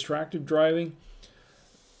distracted driving,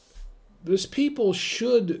 those people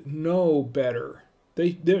should know better.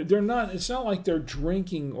 They're not. It's not like they're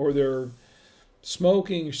drinking or they're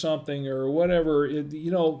smoking or something or whatever.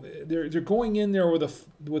 They're going in there with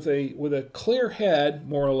a clear head,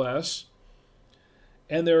 more or less,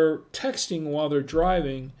 and they're texting while they're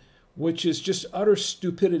driving, which is just utter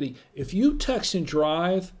stupidity. If you text and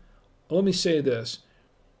drive, let me say this,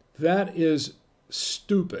 that is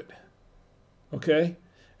stupid. Okay?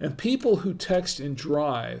 And people who text and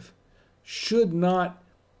drive should not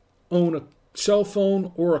own a cell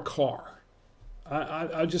phone or a car.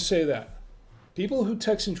 I'll just say that. People who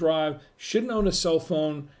text and drive shouldn't own a cell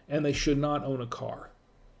phone, and they should not own a car,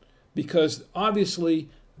 because obviously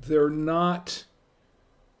they're not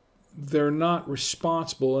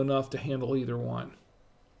responsible enough to handle either one.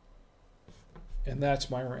 And that's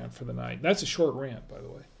my rant for the night. That's a short rant, by the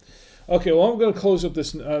way. Okay, well, I'm going to close up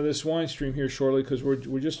this wine stream here shortly, because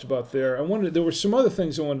we're just about there. There were some other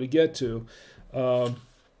things I wanted to get to.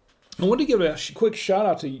 I want to give a quick shout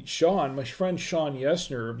out to Sean, my friend Sean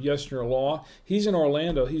Yesner of Yesner Law. He's in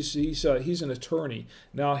Orlando. He's an attorney.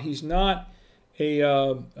 Now, he's not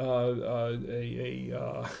an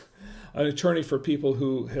attorney for people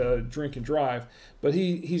who drink and drive, but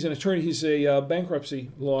he's an attorney. He's a bankruptcy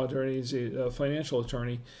law attorney. He's a financial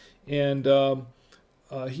attorney, and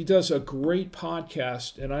he does a great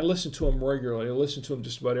podcast, and I listen to him regularly. I listen to him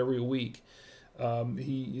just about every week.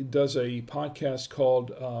 He does a podcast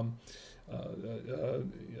called,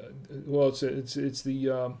 well, it's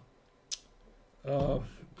the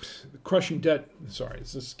Crushing Debt. Sorry,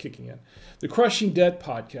 this is kicking in. The Crushing Debt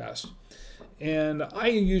podcast. And I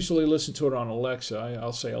usually listen to it on Alexa.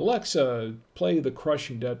 I'll say, Alexa, play the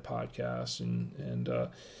Crushing Debt podcast, and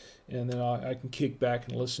then I can kick back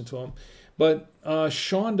and listen to him. But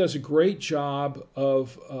Sean does a great job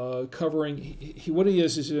of covering. What he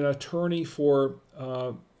is an attorney for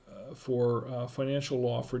financial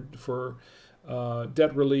law, for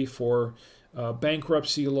debt relief, for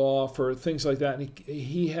bankruptcy law, for things like that. And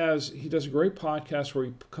he does a great podcast where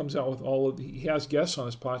he comes out with he has guests on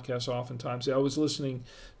his podcast oftentimes. I was listening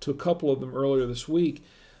to a couple of them earlier this week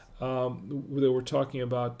where they were talking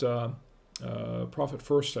about Profit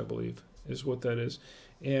First, I believe, is what that is.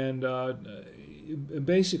 And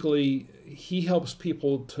basically, he helps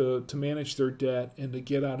people to manage their debt and to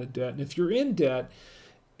get out of debt. And if you're in debt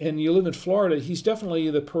and you live in Florida, he's definitely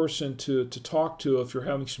the person to talk to if you're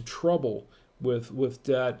having some trouble with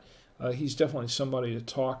debt. He's definitely somebody to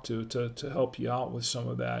talk to help you out with some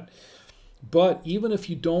of that. But even if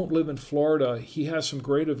you don't live in Florida, he has some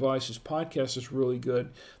great advice. His podcast is really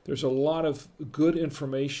good. There's a lot of good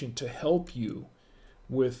information to help you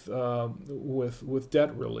with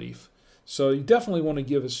debt relief. So you definitely want to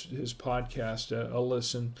give his podcast a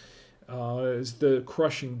listen. It's the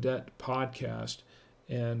Crushing Debt podcast.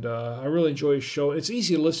 And I really enjoy his show. It's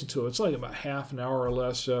easy to listen to. It's like about half an hour or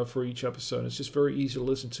less for each episode. It's just very easy to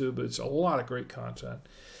listen to, but it's a lot of great content.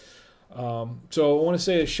 So I want to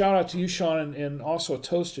say a shout out to you, Sean, and also a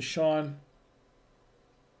toast to Sean.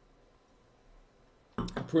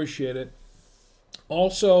 Appreciate it.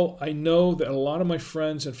 Also, I know that a lot of my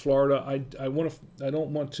friends in Florida, I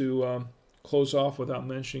don't want to close off without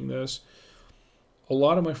mentioning this. A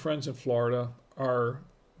lot of my friends in Florida are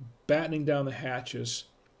battening down the hatches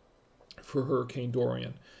for Hurricane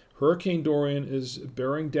Dorian. Hurricane Dorian is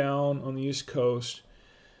bearing down on the East Coast.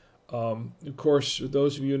 Of course,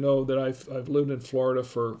 those of you know that I've lived in Florida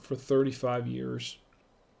for 35 years.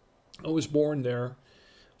 I was born there.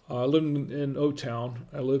 I lived in O-Town.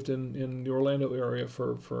 I lived in the Orlando area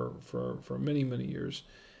for many, many years,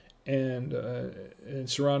 and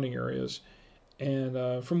surrounding areas.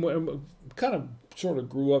 And from kind of sort of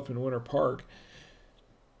grew up in Winter Park.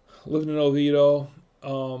 Lived in Oviedo.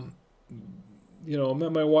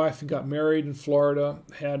 Met my wife and got married in Florida.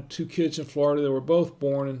 Had 2 kids in Florida. They were both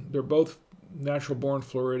born, and they're both natural-born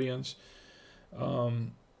Floridians.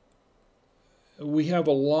 We have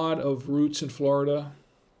a lot of roots in Florida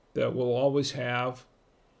that we'll always have,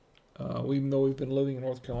 even though we've been living in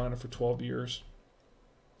North Carolina for 12 years.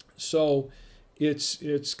 So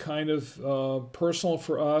it's kind of personal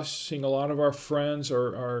for us, seeing a lot of our friends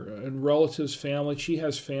and relatives, family. She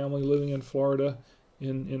has family living in Florida,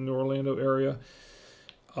 in the Orlando area.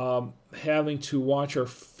 Having to watch our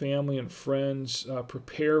family and friends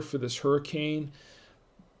prepare for this hurricane.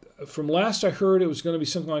 From last I heard, it was going to be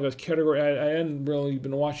something like a category. I hadn't really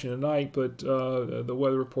been watching tonight, but the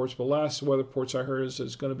weather reports. But last weather reports I heard is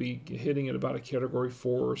it's going to be hitting at about a category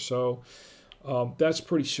 4 or so. That's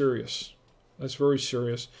pretty serious. That's very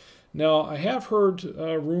serious. Now, I have heard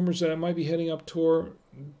rumors that it might be heading up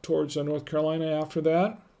towards North Carolina after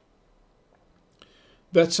that.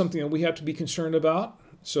 That's something that we have to be concerned about.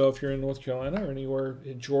 So if you're in North Carolina or anywhere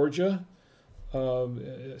in Georgia,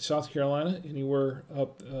 South Carolina, anywhere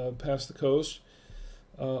up past the coast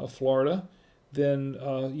of Florida, then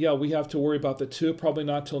we have to worry about that too. Probably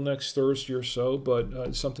not till next Thursday or so, but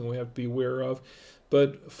it's something we have to be aware of.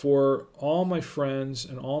 But for all my friends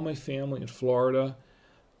and all my family in Florida,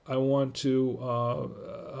 I want to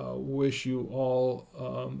wish you all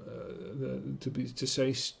to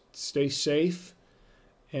stay safe,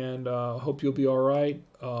 and hope you'll be all right.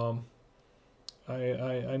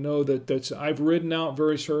 I know that's I've ridden out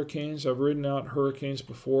various hurricanes. I've ridden out hurricanes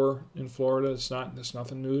before in Florida. That's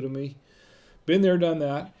nothing new to me. Been there, done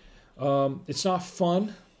that. It's not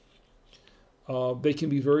fun. They can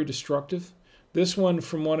be very destructive. This one,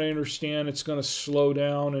 from what I understand, it's going to slow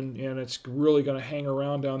down and it's really going to hang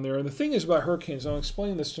around down there. And the thing is about hurricanes, I was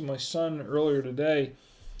explaining this to my son earlier today.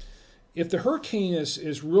 If the hurricane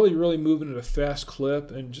is really, really moving at a fast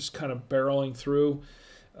clip and just kind of barreling through,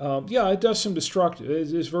 it does some destructive.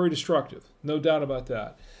 It's very destructive, no doubt about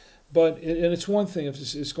that. And it's one thing if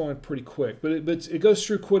it's going pretty quick, but it goes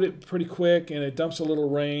through pretty quick, and it dumps a little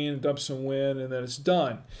rain, it dumps some wind, and then it's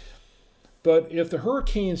done. But if the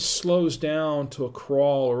hurricane slows down to a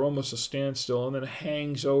crawl or almost a standstill and then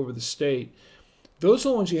hangs over the state, those are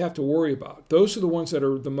the ones you have to worry about. Those are the ones that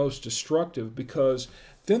are the most destructive, because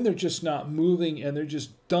then they're just not moving and they're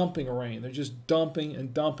just dumping rain. They're just dumping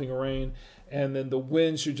and dumping rain, and then the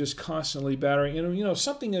winds are just constantly battering. If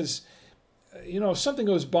something is, if something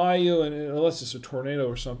goes by you, and unless it's a tornado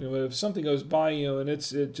or something, but if something goes by you and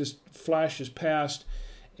it just flashes past,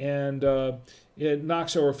 and it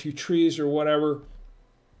knocks over a few trees or whatever,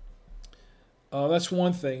 that's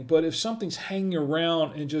one thing. But if something's hanging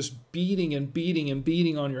around and just beating and beating and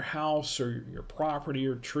beating on your house or your property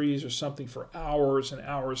or trees or something for hours and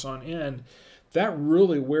hours on end, that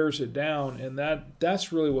really wears it down, and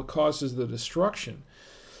that's really what causes the destruction.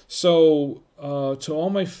 So to all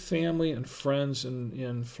my family and friends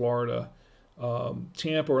in Florida,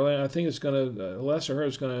 Tampa, Orlando, I think it's going to, last I heard,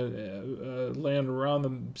 it's going to land around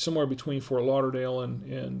them somewhere between Fort Lauderdale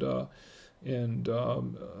and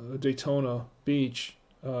Daytona Beach.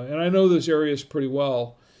 And I know those areas pretty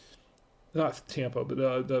well. Not Tampa,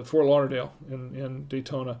 but the Fort Lauderdale and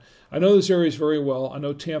Daytona. I know those areas very well. I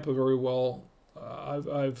know Tampa very well.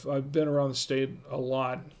 I've been around the state a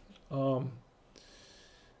lot.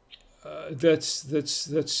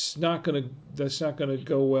 That's not gonna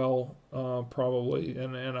go well, probably.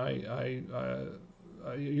 And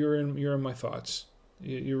you're in my thoughts.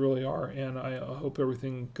 You really are, and I hope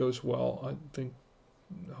everything goes well. I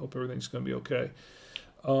hope everything's going to be okay.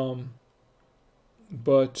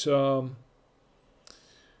 But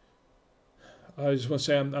I just want to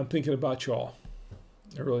say I'm thinking about y'all.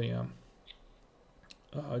 I really am.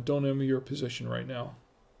 Don't envy your position right now.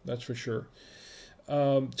 That's for sure.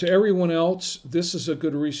 To everyone else, this is a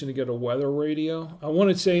good reason to get a weather radio. I want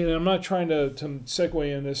to say, and I'm not trying to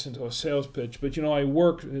segue in this into a sales pitch, but I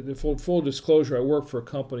work, full disclosure, I work for a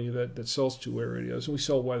company that sells two-way radios, and we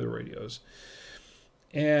sell weather radios.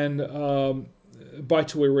 And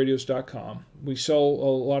buy2wayradios.com. We sell a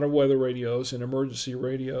lot of weather radios and emergency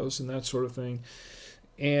radios and that sort of thing.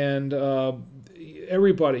 And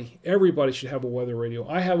everybody should have a weather radio.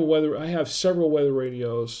 I have several weather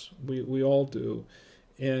radios. We all do.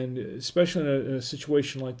 And especially in a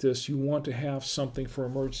situation like this, you want to have something for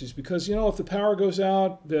emergencies, because if the power goes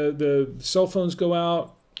out, the cell phones go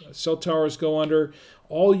out, cell towers go under,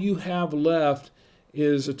 all you have left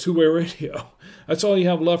is a two-way radio. That's all you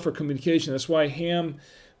have left for communication. That's why when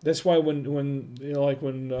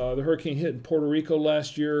the hurricane hit in Puerto Rico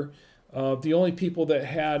last year, the only people that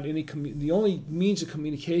had the only means of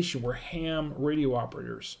communication were ham radio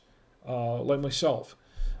operators, like myself.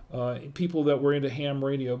 People that were into ham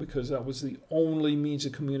radio, because that was the only means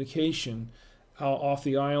of communication off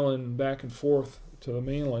the island back and forth to the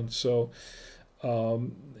mainland. So,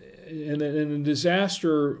 in a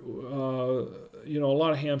disaster, a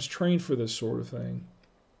lot of hams trained for this sort of thing,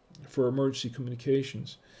 for emergency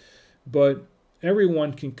communications. But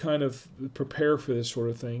everyone can kind of prepare for this sort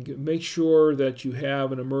of thing. Make sure that you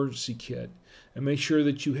have an emergency kit, and make sure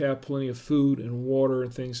that you have plenty of food and water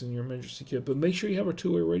and things in your emergency kit. But make sure you have a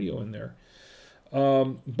two-way radio in there.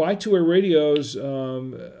 Buy two-way radios.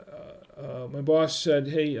 My boss said,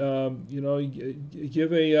 "Hey, you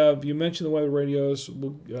mentioned the weather radios.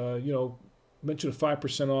 We'll, mention a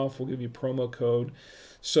 5% off. We'll give you a promo code."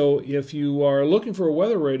 So if you are looking for a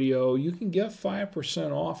weather radio, you can get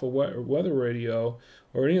 5% off a weather radio,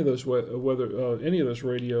 or any of those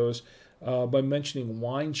radios, by mentioning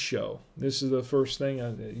Wine Show. This is the first thing.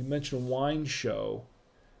 You mention Wine Show,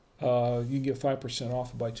 you can get 5%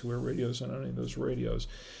 off by two-way radios on any of those radios.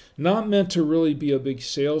 Not meant to really be a big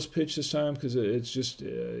sales pitch this time, because it's just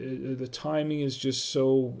the timing is just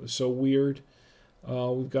so weird.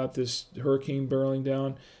 We've got this hurricane barreling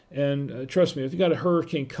down, and trust me, if you got a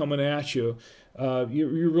hurricane coming at you,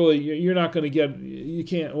 you're not going to get. You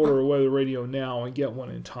can't order a weather radio now and get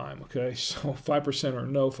one in time. Okay, so 5% or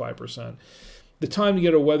no 5%. The time to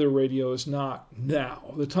get a weather radio is not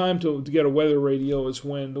now. The time to get a weather radio is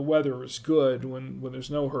when the weather is good, when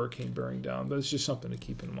there's no hurricane bearing down. But it's just something to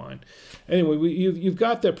keep in mind. Anyway, you've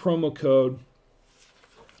got that promo code.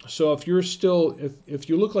 So if you're still, if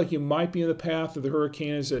you look like you might be in the path of the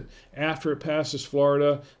hurricane, is that after it passes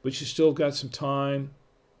Florida, but you still got some time.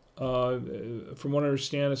 From what I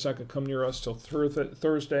understand, it's not going to come near us till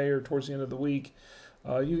Thursday or towards the end of the week.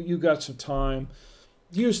 You got some time.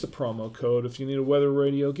 Use the promo code. If you need a weather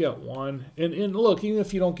radio, get one. And look, even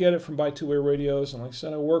if you don't get it from Buy Two Way Radios, and like I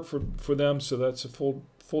said, I work for them, so that's a full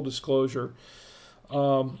disclosure.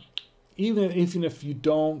 Even if you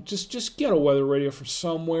don't, just get a weather radio from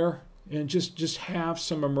somewhere, and just have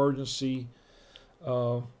some emergency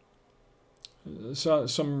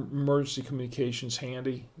some emergency communications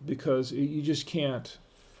handy, because you just can't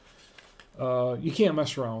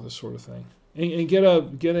mess around with this sort of thing. and get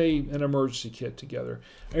an emergency kit together.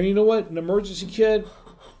 And you know what? An emergency kit,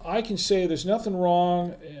 I can say there's nothing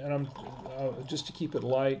wrong, and I'm just to keep it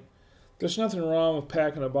light. There's nothing wrong with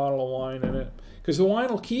packing a bottle of wine in it, because the wine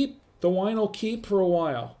will keep. The wine will keep for a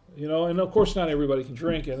while, you know. And of course, not everybody can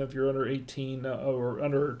drink it. If you're under 18 or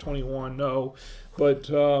under 21, no. But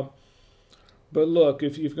look,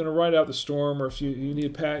 if you're going to ride out the storm, or if you need to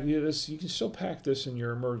pack this, you can still pack this in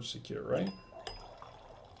your emergency kit, right?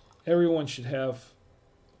 Everyone should have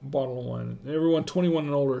a bottle of wine. Everyone 21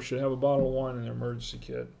 and older should have a bottle of wine in their emergency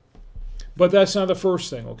kit. But that's not the first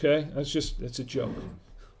thing, okay? It's a joke,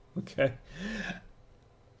 okay?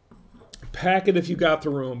 Pack it if you got the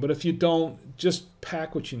room, but if you don't, just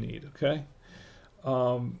pack what you need, okay?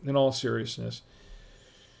 In all seriousness.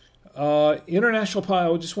 I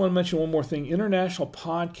just want to mention one more thing. International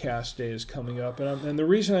Podcast Day is coming up, and the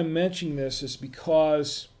reason I'm mentioning this is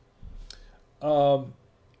because I'm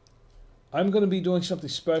going to be doing something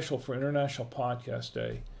special for International Podcast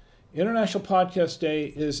Day. International Podcast Day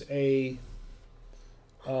is an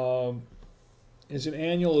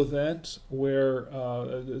annual event where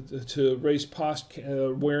to raise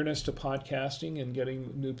awareness to podcasting and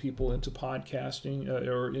getting new people into podcasting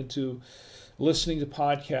or into listening to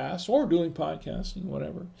podcasts or doing podcasting,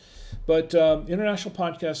 whatever. But International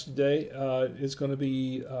Podcast Day is going to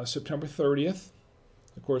be September 30th.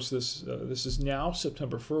 Of course, this is now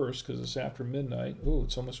September 1st because it's after midnight. Oh,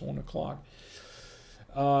 it's almost 1 o'clock.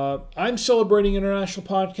 I'm celebrating International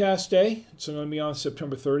Podcast Day. It's going to be on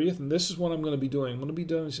September 30th, and this is what I'm going to be doing. I'm going to be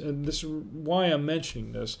doing, and this is why I'm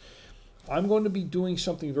mentioning this. I'm going to be doing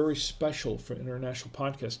something very special for International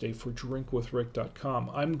Podcast Day for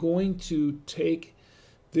drinkwithrick.com. I'm going to take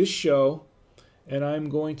this show, and I'm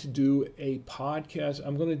going to do a podcast.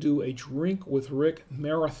 I'm going to do a Drink with Rick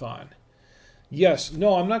marathon. Yes,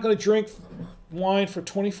 no, I'm not going to drink wine for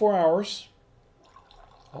 24 hours.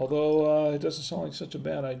 Although it doesn't sound like such a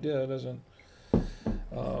bad idea, does it?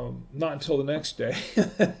 Not until the next day,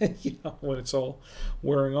 you know, when it's all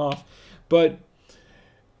wearing off. But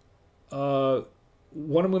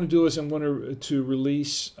what I'm going to do is I'm going to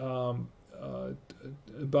release about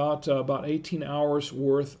 18 hours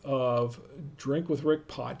worth of Drink with Rick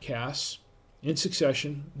podcasts in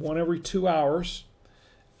succession, one every 2 hours,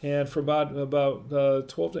 and for about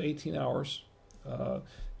 12 to 18 hours.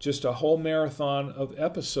 Just a whole marathon of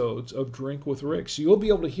episodes of Drink with Rick. So you'll be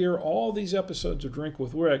able to hear all these episodes of Drink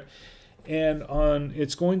with Rick, and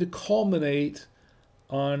it's going to culminate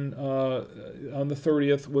on the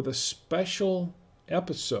 30th with a special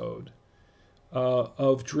episode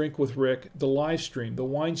of Drink with Rick, the live stream, the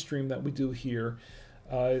wine stream that we do here.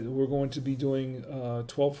 We're going to be doing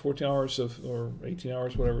 12, 14 hours or 18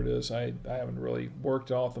 hours, whatever it is. I haven't really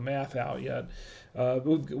worked all the math out yet.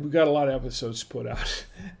 We've got a lot of episodes to put out.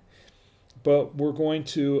 But I'm going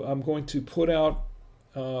to put out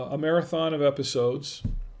a marathon of episodes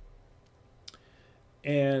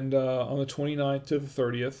and on the 29th to the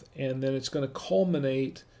 30th, and then it's going to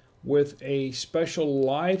culminate with a special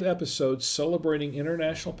live episode celebrating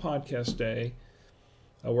International Podcast Day,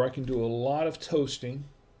 where I can do a lot of toasting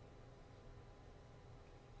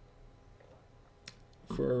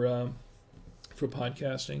for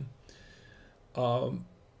podcasting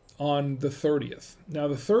on the 30th. Now,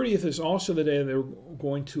 the 30th is also the day they're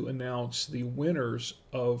going to announce the winners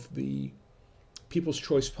of the People's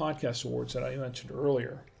Choice Podcast Awards that I mentioned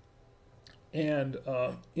earlier. And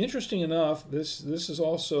interesting enough, this is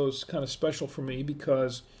also kind of special for me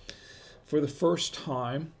because for the first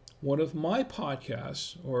time, one of my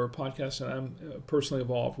podcasts, or podcasts that I'm personally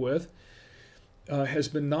involved with, has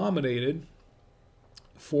been nominated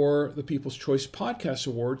for the People's Choice Podcast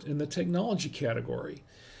Award in the technology category.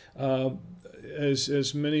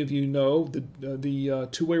 As many of you know, the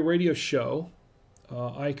two-way radio show,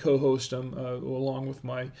 I co-host them along with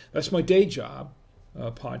that's my day job,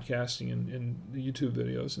 podcasting and YouTube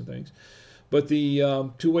videos and things. But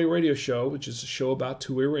the two-way radio show, which is a show about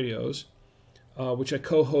two-way radios, which I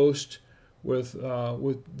co-host with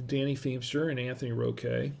Danny Feemster and Anthony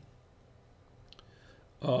Roque.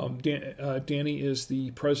 Danny is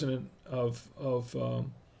the president of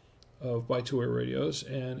By Two Way Radios,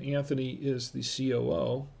 and Anthony is the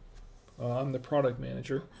COO. I'm the product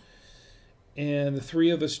manager. And the three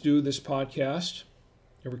of us do this podcast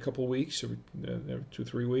every couple of weeks, every 2 or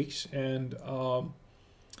 3 weeks, and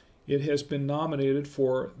it has been nominated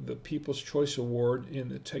for the People's Choice Award in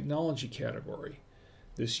the technology category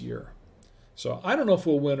this year. So I don't know if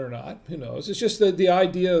we'll win or not. Who knows? It's just the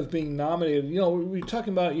idea of being nominated. You know, we're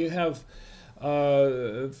talking about you have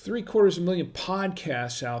 750,000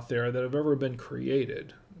 podcasts out there that have ever been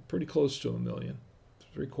created. Pretty close to 1 million.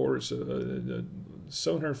 3/4,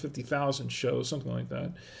 750,000 shows, something like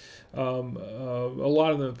that. A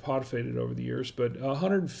lot of them have pod faded over the years, but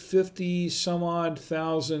 150 some odd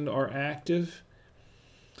thousand are active.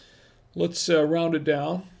 Let's round it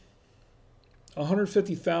down.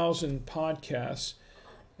 150,000 podcasts,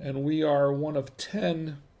 and we are one of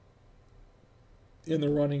 10 in the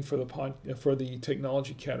running for the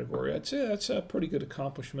technology category. I'd say that's a pretty good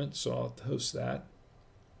accomplishment, so I'll host that.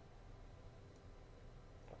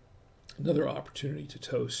 Another opportunity to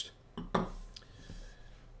toast.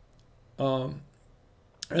 And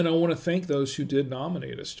I want to thank those who did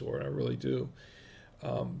nominate us for it. I really do.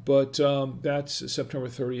 But that's September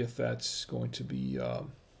 30th. That's going to be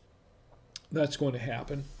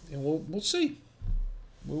happen, and we'll see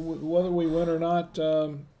whether we win or not.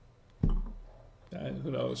 Who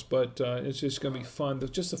knows? But it's just going to be fun.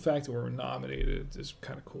 Just the fact that we're nominated is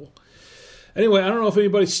kind of cool. Anyway, I don't know if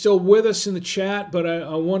anybody's still with us in the chat, but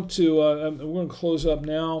I want to, we're going to close up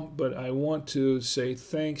now, but I want to say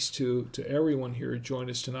thanks to everyone here who joined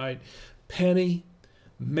us tonight. Penny,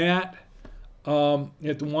 Matt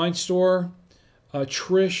at the wine store,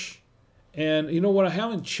 Trish, and you know what? I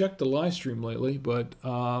haven't checked the live stream lately, but,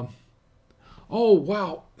 oh,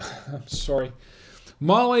 wow. I'm sorry.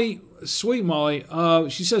 Molly, sweet Molly,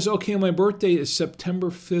 she says, okay, my birthday is September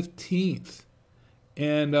 15th.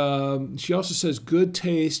 And she also says, good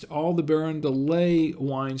taste. All the Baron de Lay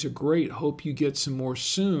wines are great. Hope you get some more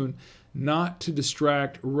soon. Not to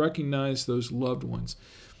distract, recognize those loved ones.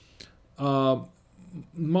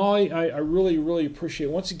 Molly, I really, really appreciate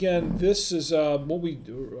it. Once again, this is what we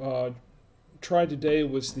tried today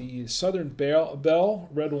was the Southern Belle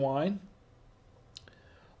red wine.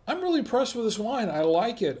 I'm really impressed with this wine. I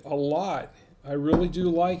like it a lot. I really do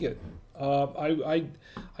like it. I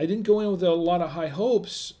didn't go in with a lot of high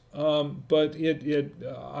hopes, but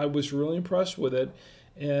I was really impressed with it.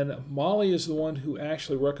 And Molly is the one who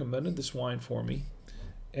actually recommended this wine for me,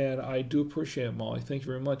 and I do appreciate it, Molly. Thank you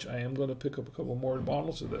very much. I am going to pick up a couple more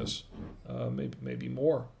bottles of this, maybe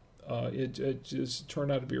more. It just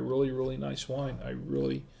turned out to be a really, really nice wine. I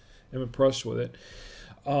really am impressed with it.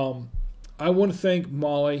 I want to thank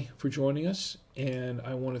Molly for joining us, and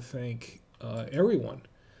I want to thank everyone.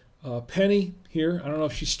 Penny here, I don't know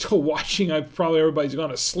if she's still watching. Probably everybody's gone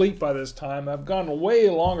to sleep by this time. I've gone way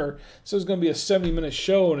longer. So it's going to be a 70-minute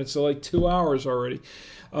show, and it's like 2 hours already.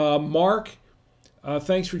 Mark,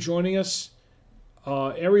 thanks for joining us.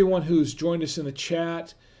 Everyone who's joined us in the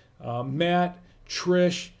chat. Matt,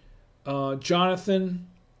 Trish, Jonathan.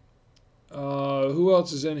 Who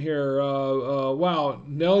else is in here? Wow,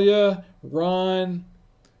 Nelia, Ron,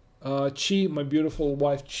 Chi, my beautiful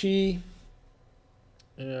wife Chi.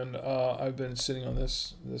 And I've been sitting on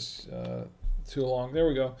this too long. There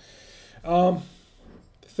we go.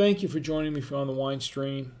 Thank you for joining me on the wine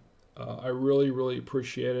stream. I really, really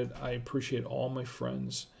appreciate it. I appreciate all my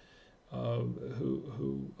friends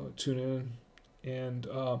who tune in. And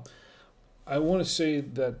I want to say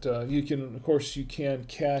that you can, of course, you can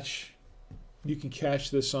catch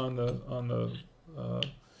this on the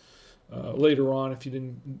later on if you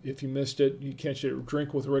missed it. You can catch it at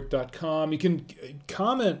drinkwithrick.com. You can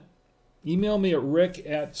comment, email me at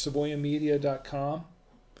rick@savoyamedia.com.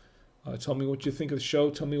 Tell me what you think of the show.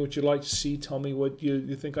 Tell me what you'd like to see. Tell me what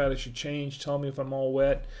you think I should change. Tell me if I'm all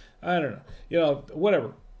wet. I don't know.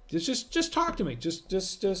 Whatever. Just talk to me.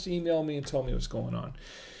 Just email me and tell me what's going on.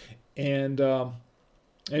 And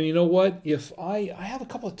you know what? If I have a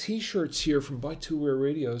couple of T-shirts here from Buy Two Wear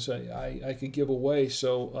Radios, I could give away.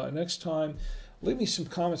 So next time, leave me some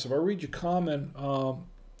comments. If I read your comment,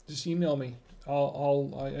 just email me.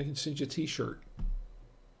 I can send you a T-shirt.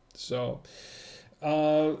 So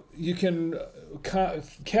you can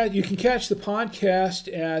catch the podcast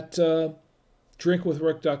at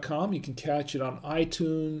drinkwithrick.com. You can catch it on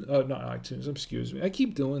iTunes. Not iTunes. Excuse me. I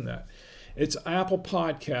keep doing that. It's Apple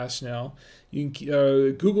Podcasts now. You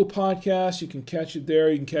can Google Podcasts. You can catch it there.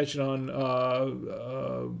 You can catch it on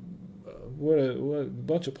what a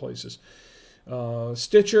bunch of places.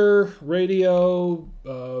 Stitcher, Radio,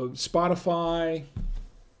 Spotify.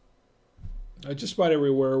 Just about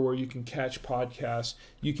everywhere where you can catch podcasts,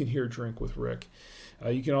 you can hear Drink with Rick.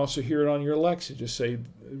 You can also hear it on your Alexa. Just say,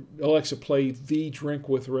 Alexa, play the Drink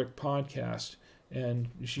with Rick podcast, and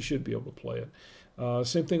she should be able to play it.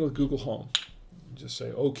 Same thing with Google Home. Just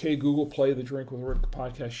say, okay, Google, play the Drink with Rick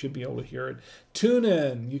podcast. Should be able to hear it.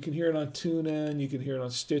 TuneIn. You can hear it on TuneIn. You can hear it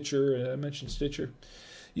on Stitcher. I mentioned Stitcher.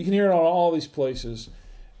 You can hear it on all these places.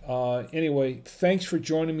 Anyway, thanks for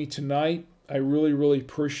joining me tonight. I really, really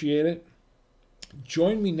appreciate it.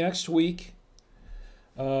 Join me next week.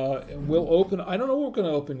 we'll open. I don't know what we're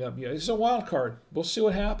going to open up yet. It's a wild card. We'll see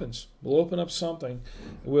what happens. We'll open up something.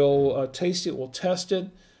 We'll taste it. We'll test it.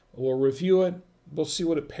 We'll review it. We'll see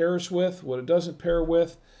what it pairs with, what it doesn't pair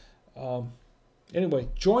with. Anyway,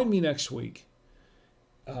 join me next week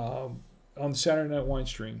on the Saturday Night Wine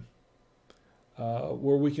Stream,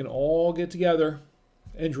 where we can all get together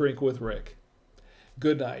and drink with Rick.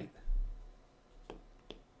 Good night.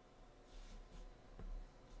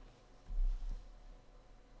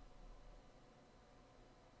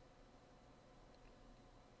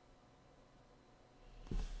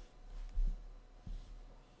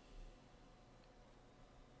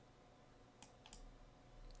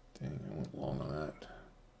 Dang, I went long on that.